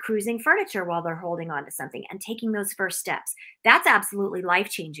 maybe cruising furniture while they're holding on to something and taking those first steps. That's absolutely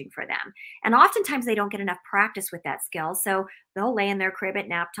life-changing for them. And oftentimes they don't get enough practice with that skill. So they'll lay in their crib at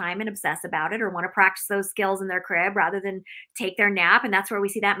nap time and obsess about it, or want to practice those skills in their crib rather than take their nap. And that's where we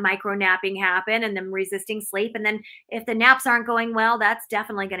see that micro napping happen and them resisting sleep. And then if the naps aren't going well, that's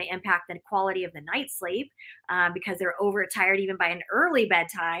definitely going to impact the quality of the night's sleep because they're overtired even by an early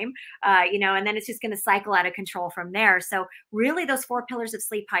bedtime, and then it's just going to cycle out of control from there. So really those 4 pillars of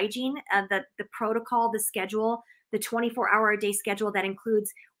sleep hygiene, the protocol, the schedule, the 24-hour-a-day schedule that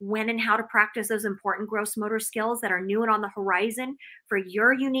includes when and how to practice those important gross motor skills that are new and on the horizon for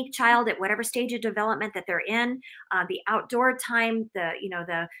your unique child at whatever stage of development that they're in, the outdoor time,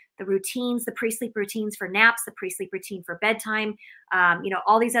 the routines, the pre-sleep routines for naps, the pre-sleep routine for bedtime,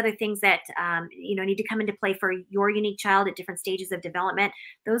 all these other things that, need to come into play for your unique child at different stages of development.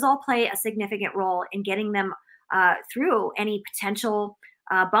 Those all play a significant role in getting them through any potential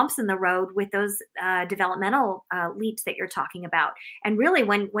bumps in the road with those developmental leaps that you're talking about. And really,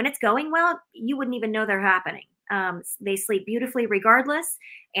 when it's going well, you wouldn't even know they're happening. They sleep beautifully regardless,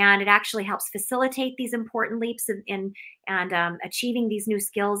 and it actually helps facilitate these important leaps and achieving these new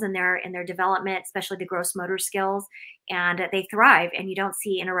skills in their development, especially the gross motor skills. And they thrive, and you don't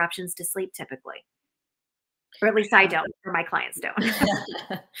see interruptions to sleep typically. Or at least I don't, or my clients don't.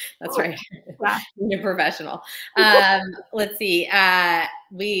 That's right. Yeah. You're a professional. Let's see.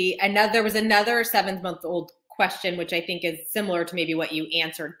 There was another 7-month-old question, which I think is similar to maybe what you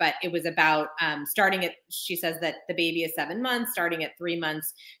answered, but it was about she says that the baby is 7 months, starting at 3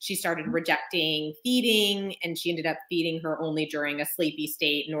 months, she started rejecting feeding, and she ended up feeding her only during a sleepy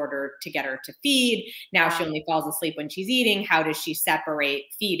state in order to get her to feed. Now she only falls asleep when she's eating. How does she separate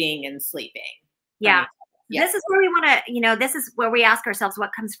feeding and sleeping? Yeah. This is where we want to, this is where we ask ourselves,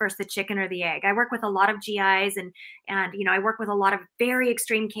 what comes first, the chicken or the egg? I work with a lot of GIs and I work with a lot of very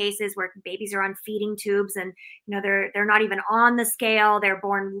extreme cases where babies are on feeding tubes and, they're not even on the scale. They're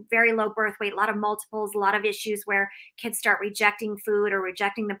born very low birth weight, a lot of multiples, a lot of issues where kids start rejecting food or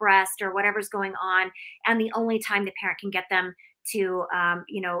rejecting the breast or whatever's going on. And the only time the parent can get them to,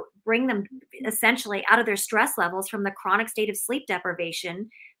 bring them essentially out of their stress levels from the chronic state of sleep deprivation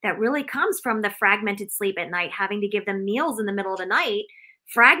that really comes from the fragmented sleep at night, having to give them meals in the middle of the night,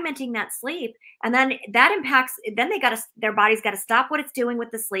 fragmenting that sleep. And then that impacts, then their body's got to stop what it's doing with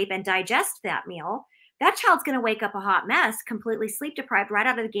the sleep and digest that meal. That child's going to wake up a hot mess, completely sleep deprived right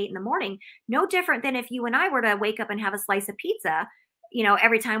out of the gate in the morning. No different than if you and I were to wake up and have a slice of pizza,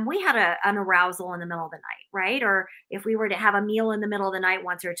 every time we had an arousal in the middle of the night, right? Or if we were to have a meal in the middle of the night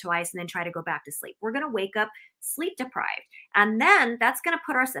once or twice and then try to go back to sleep, we're going to wake up sleep deprived. And then that's going to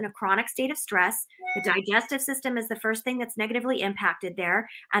put us in a chronic state of stress. The digestive system is the first thing that's negatively impacted there.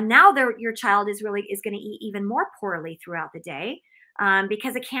 And now your child is going to eat even more poorly throughout the day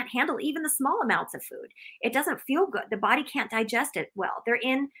because it can't handle even the small amounts of food. It doesn't feel good. The body can't digest it well. They're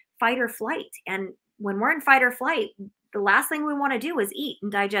in fight or flight. And when we're in fight or flight, the last thing we want to do is eat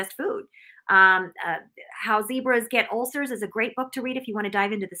and digest food. How Zebras Get Ulcers is a great book to read if you want to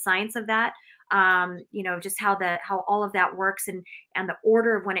dive into the science of that. just how all of that works and the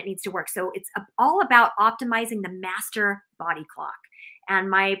order of when it needs to work. So it's all about optimizing the master body clock. And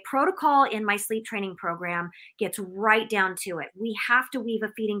my protocol in my sleep training program gets right down to it. We have to weave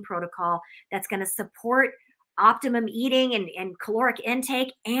a feeding protocol that's going to support optimum eating and caloric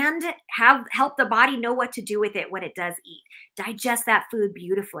intake and help the body know what to do with it when it does eat. Digest that food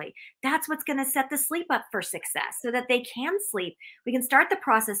beautifully. That's what's going to set the sleep up for success so that they can sleep. We can start the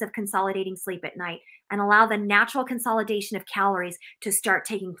process of consolidating sleep at night and allow the natural consolidation of calories to start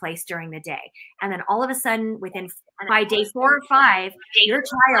taking place during the day. And then all of a sudden, by day 4 or 5, your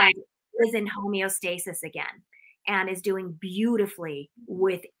child is in homeostasis again and is doing beautifully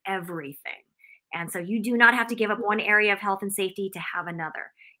with everything. And so you do not have to give up one area of health and safety to have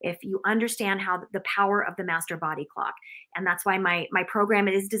another if you understand how the power of the master body clock. And that's why my program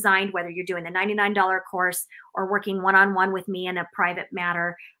is designed, whether you're doing the $99 course or working one-on-one with me in a private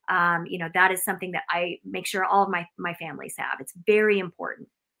matter, that is something that I make sure all of my families have. It's very important.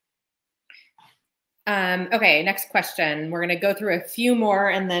 Okay, next question. We're going to go through a few more,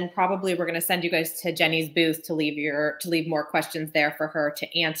 and then probably we're going to send you guys to Jenni's booth to leave more questions there for her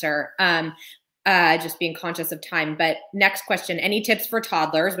to answer. Just being conscious of time. But next question, any tips for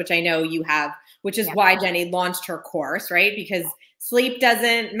toddlers, which I know you have, which is why Jenni launched her course, right? Because sleep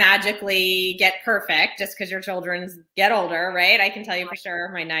doesn't magically get perfect just because your children get older, right? I can tell you for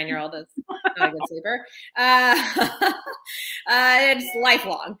sure my 9-year-old is not a good sleeper. It's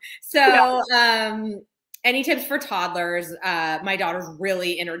lifelong. So any tips for toddlers? My daughter's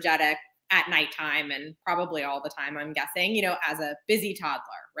really energetic at nighttime and probably all the time, I'm guessing, as a busy toddler,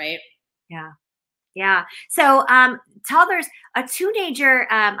 right? Yeah. Yeah. So toddlers, a teenager,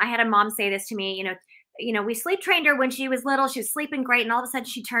 I had a mom say this to me, we sleep trained her when she was little. She was sleeping great. And all of a sudden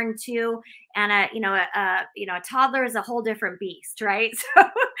she turned 2 and a toddler is a whole different beast, right? So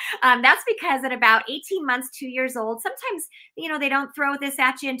that's because at about 18 months, 2 years old, sometimes, they don't throw this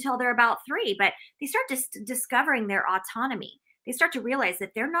at you until they're about 3, but they start discovering their autonomy. They start to realize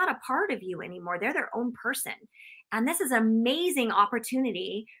that they're not a part of you anymore. They're their own person. And this is an amazing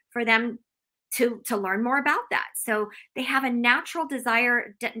opportunity for them to learn more about that. So they have a natural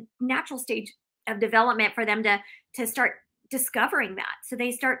natural stage of development for them to start discovering that. So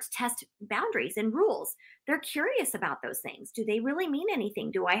they start to test boundaries and rules. They're curious about those things. Do they really mean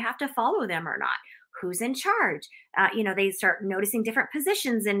anything? Do I have to follow them or not? Who's in charge? They start noticing different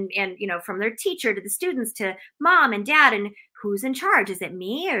positions and from their teacher to the students to mom and dad, and who's in charge? Is it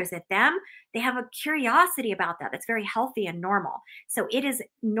me or is it them? They have a curiosity about that. That's very healthy and normal. So it is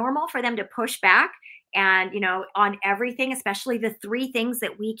normal for them to push back and, on everything, especially the 3 things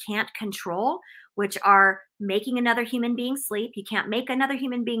that we can't control, which are making another human being sleep. You can't make another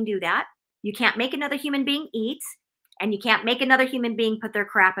human being do that. You can't make another human being eat, and you can't make another human being put their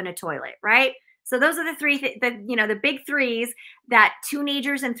crap in a toilet, right? So those are the 3, the big 3s that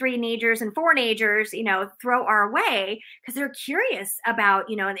 2-nagers and 3-nagers and 4-nagers, throw our way because they're curious about,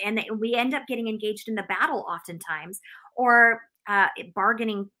 and we end up getting engaged in the battle oftentimes, or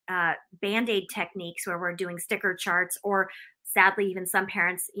bargaining Band-Aid techniques where we're doing sticker charts, or sadly, even some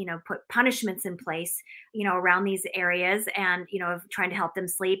parents, put punishments in place, around these areas and, of trying to help them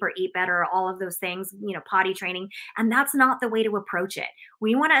sleep or eat better, all of those things, potty training. And that's not the way to approach it.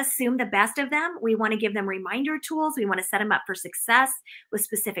 We want to assume the best of them. We want to give them reminder tools. We want to set them up for success with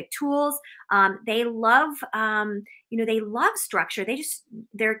specific tools. They love, they love structure.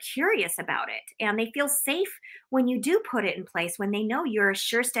 They're curious about it, and they feel safe when you do put it in place, when they know you're a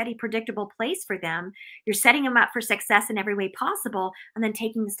sure, steady, predictable place for them. You're setting them up for success in every way possible, and then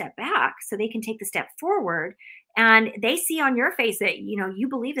taking a step back so they can take the step forward. And they see on your face that, you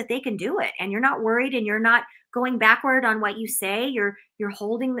believe that they can do it, and you're not worried, and you're not going backward on what you say. You're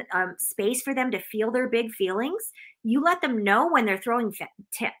holding space for them to feel their big feelings. You let them know when they're throwing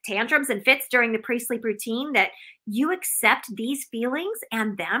tantrums and fits during the pre-sleep routine that you accept these feelings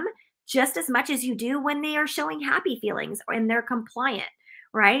and them just as much as you do when they are showing happy feelings and they're compliant,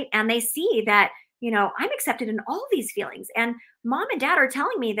 right? And they see that, I'm accepted in all these feelings, and mom and dad are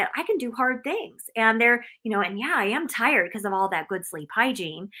telling me that I can do hard things, and they're, and yeah, I am tired because of all that good sleep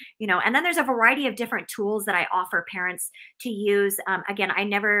hygiene, and then there's a variety of different tools that I offer parents to use. Again, I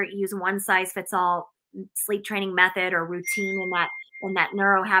never use one size fits all sleep training method or routine in that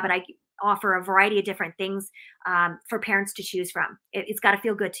neuro habit. I offer a variety of different things for parents to choose from. It's got to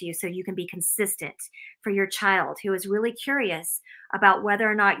feel good to you so you can be consistent for your child who is really curious about whether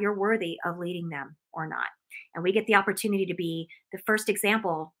or not you're worthy of leading them or not. And we get the opportunity to be the first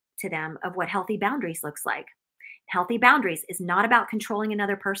example to them of what healthy boundaries looks like. Healthy boundaries is not about controlling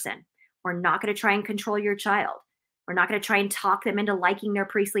another person. We're not going to try and control your child. We're not going to try and talk them into liking their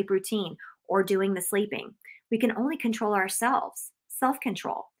pre-sleep routine or doing the sleeping. We can only control ourselves,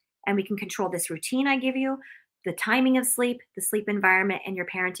 self-control. And we can control this routine I give you, the timing of sleep, the sleep environment, and your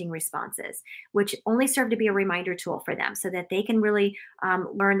parenting responses, which only serve to be a reminder tool for them so that they can really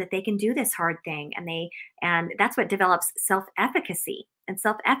learn that they can do this hard thing. And that's what develops self-efficacy. And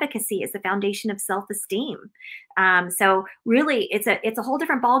self-efficacy is the foundation of self-esteem. So really, it's a whole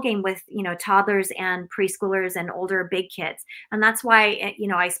different ballgame with toddlers and preschoolers and older big kids. And that's why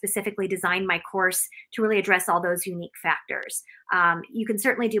I specifically designed my course to really address all those unique factors. You can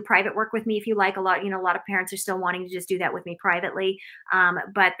certainly do private work with me if you like. A lot of parents are still wanting to just do that with me privately.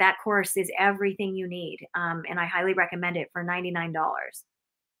 But that course is everything you need, and I highly recommend it for $99.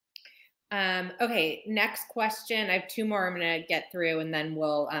 Okay, next question. I have two more I'm going to get through, and then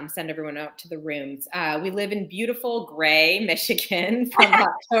we'll send everyone out to the rooms. We live in beautiful gray Michigan from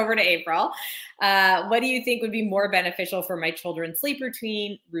October to April. What do you think would be more beneficial for my children's sleep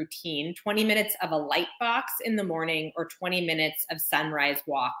routine? 20 minutes of a light box in the morning or 20 minutes of sunrise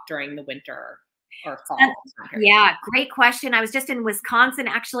walk during the winter or fall? Yeah, great question. I was just in Wisconsin,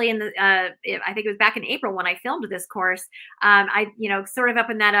 actually, I think it was back in April when I filmed this course. I sort of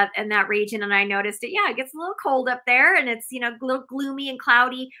up in that region, and I noticed it. Yeah, it gets a little cold up there, and it's a little gloomy and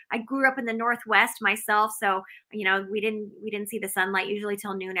cloudy. I grew up in the Northwest myself, so we didn't see the sunlight usually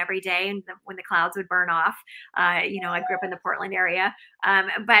till noon every day, and when the clouds would burn off. I grew up in the Portland area,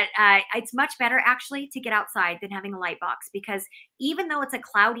 but it's much better actually to get outside than having a light box, because even though it's a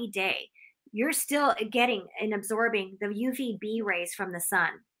cloudy day, you're still getting and absorbing the UVB rays from the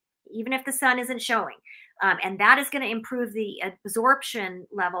sun, even if the sun isn't showing. And that is going to improve the absorption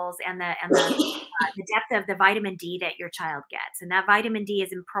levels and the depth of the vitamin D that your child gets. And that vitamin D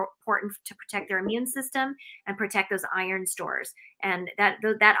is important to protect their immune system and protect those iron stores. And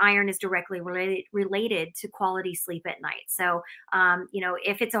that iron is directly related to quality sleep at night. So,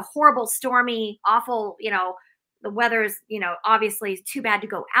 if it's a horrible, stormy, awful, the weather is, obviously too bad to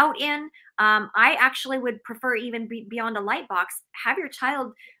go out in. I actually would prefer, even beyond a light box, have your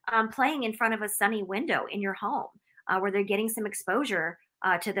child playing in front of a sunny window in your home, where they're getting some exposure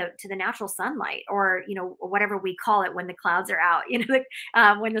to the natural sunlight, or whatever we call it when the clouds are out,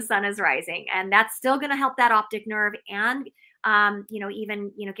 when the sun is rising, and that's still going to help that optic nerve and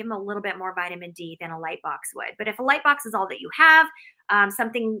even give them a little bit more vitamin D than a light box would. But if a light box is all that you have,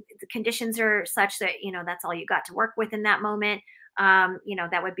 the conditions are such that that's all you got to work with in that moment,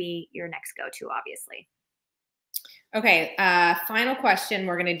 that would be your next go-to, obviously. Okay, final question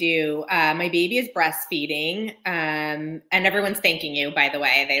we're going to do. My baby is breastfeeding, and everyone's thanking you, by the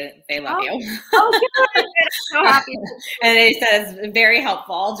way. They love you. Oh, good. I'm so happy. And it says very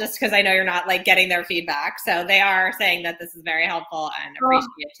helpful, just because I know you're not getting their feedback. So they are saying that this is very helpful and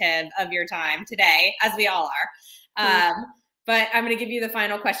appreciative of your time today, as we all are. But I'm going to give you the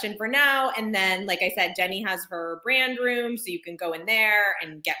final question for now. And then, like I said, Jenni has her brand room, so you can go in there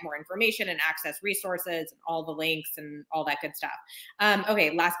and get more information and access resources and all the links and all that good stuff.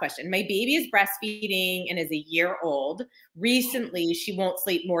 Okay, last question. My baby is breastfeeding and is a year old. Recently, she won't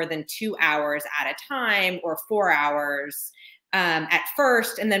sleep more than 2 hours at a time, or 4 hours at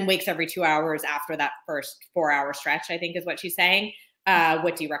first, and then wakes every 2 hours after that first 4-hour stretch, I think is what she's saying.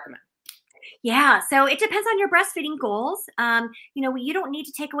 What do you recommend? Yeah, so it depends on your breastfeeding goals. You don't need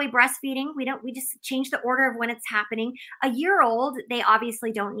to take away breastfeeding. We just change the order of when it's happening. A year old, they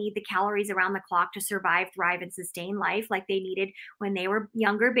obviously don't need the calories around the clock to survive, thrive, and sustain life like they needed when they were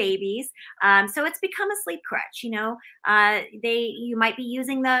younger babies. So it's become a sleep crutch. You might be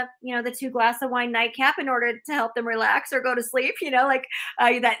using the 2 glass of wine nightcap in order to help them relax or go to sleep.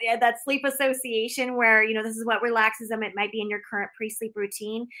 That sleep association where this is what relaxes them. It might be in your current pre-sleep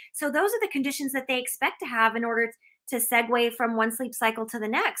routine. So those are the conditions that they expect to have in order to segue from one sleep cycle to the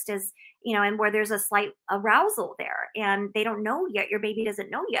next, and where there's a slight arousal there, and they don't know yet. Your baby doesn't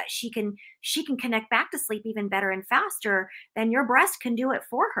know yet. She can connect back to sleep even better and faster than your breast can do it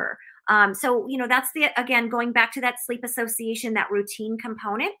for her. So that's again, going back to that sleep association, that routine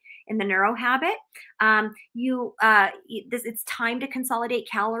component in the neuro habit. It's time to consolidate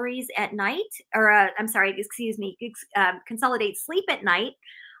calories at night, or consolidate sleep at night.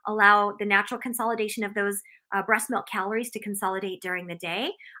 Allow the natural consolidation of those breast milk calories to consolidate during the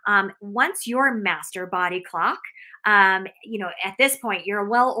day. Once your master body clock, at this point, you're a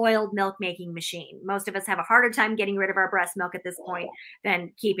well-oiled milk-making machine. Most of us have a harder time getting rid of our breast milk at this point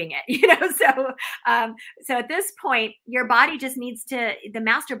than keeping it. So at this point, your body just the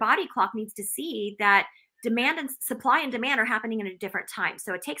master body clock needs to see that demand and supply and demand are happening at a different time.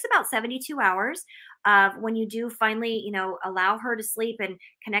 So it takes about 72 hours when you do finally, allow her to sleep and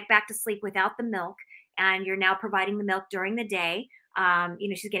connect back to sleep without the milk, and you're now providing the milk during the day.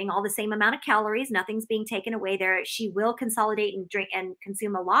 She's getting all the same amount of calories. Nothing's being taken away there. She will consolidate and drink and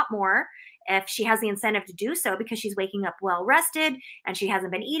consume a lot more if she has the incentive to do so, because she's waking up well rested and she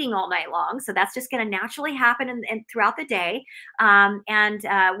hasn't been eating all night long. So that's just going to naturally happen and throughout the day.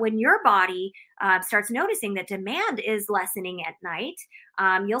 When your body starts noticing that demand is lessening at night,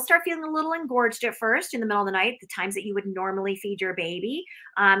 you'll start feeling a little engorged at first in the middle of the night, the times that you would normally feed your baby.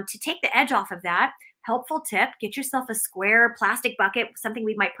 To take the edge off of that, helpful tip, get yourself a square plastic bucket, something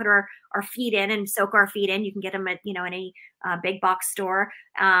we might put our feed in and soak our feed in. You can get them at, any big box store.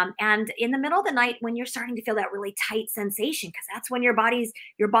 And in the middle of the night, when you're starting to feel that really tight sensation, because that's when your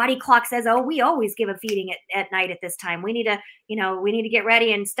body clock says, oh, we always give a feeding at night at this time. We need to get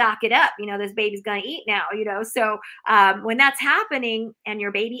ready and stock it up. This baby's going to eat now, So when that's happening and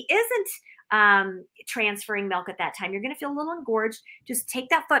your baby isn't transferring milk at that time, you're going to feel a little engorged. Just take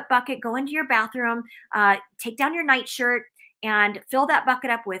that foot bucket, go into your bathroom, take down your nightshirt, and fill that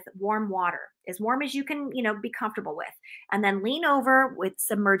bucket up with warm water, as warm as you can, be comfortable with. And then lean over with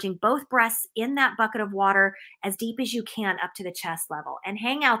submerging both breasts in that bucket of water as deep as you can up to the chest level, and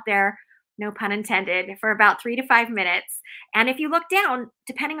hang out there, no pun intended, for about 3 to 5 minutes. And if you look down,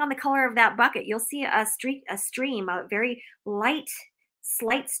 depending on the color of that bucket, you'll see a stream, a very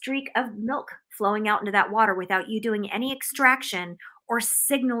slight streak of milk flowing out into that water without you doing any extraction or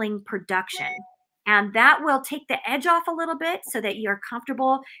signaling production. And that will take the edge off a little bit so that you're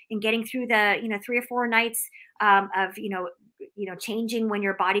comfortable in getting through the, 3 or 4 nights of, changing when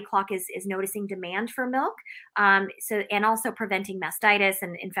your body clock is noticing demand for milk. And also preventing mastitis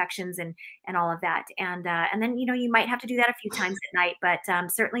and infections and all of that. And then, you might have to do that a few times at night, but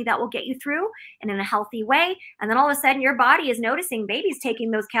certainly that will get you through and in a healthy way. And then all of a sudden your body is noticing baby's taking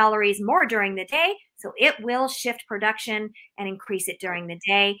those calories more during the day. So it will shift production and increase it during the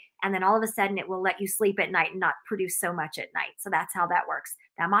day. And then all of a sudden it will let you sleep at night and not produce so much at night. So that's how that works.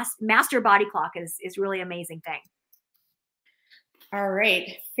 That master body clock is really amazing thing. All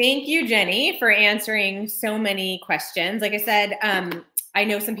right. Thank you, Jenni, for answering so many questions. Like I said, I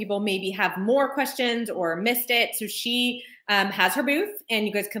know some people maybe have more questions or missed it. So she has her booth, and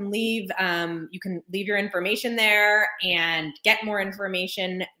you guys can leave your information there and get more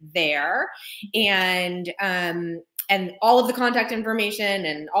information there. And all of the contact information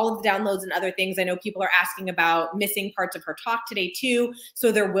and all of the downloads and other things. I know people are asking about missing parts of her talk today too.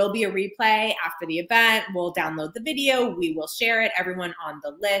 So there will be a replay after the event. We'll download the video. We will share it. Everyone on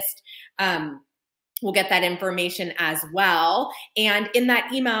the list will get that information as well. And in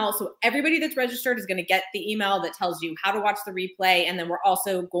that email, so everybody that's registered is going to get the email that tells you how to watch the replay. And then we're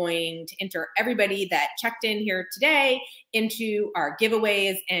also going to enter everybody that checked in here today into our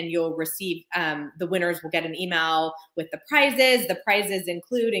giveaways, and you'll receive, the winners will get an email with the prizes. The prizes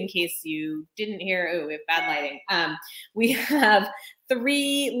include, in case you didn't hear, we have bad lighting. We have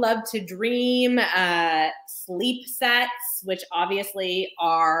 3 Love to Dream sleep sets, which obviously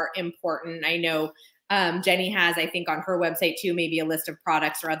are important. I know Jenni has, I think, on her website too, maybe a list of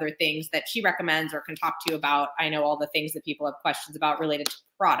products or other things that she recommends or can talk to you about. I know all the things that people have questions about related to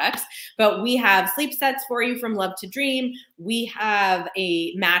products, but we have sleep sets for you from Love to Dream. We have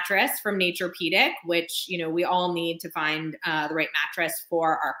a mattress from Naturepedic, which, we all need to find the right mattress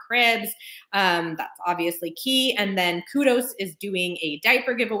for our cribs. That's obviously key. And then Kudos is doing a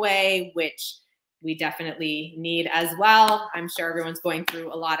diaper giveaway, which we definitely need as well. I'm sure everyone's going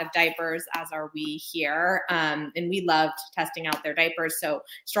through a lot of diapers, as are we here. And we loved testing out their diapers. So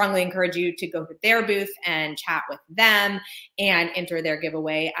strongly encourage you to go to their booth and chat with them and enter their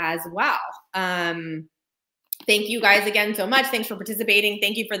giveaway as well. Thank you guys again so much. Thanks for participating.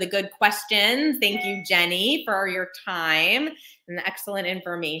 Thank you for the good questions. Thank you, Jenni, for your time and the excellent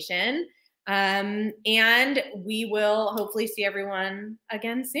information. And we will hopefully see everyone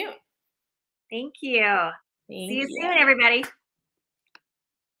again soon. Thank you. See you soon, everybody.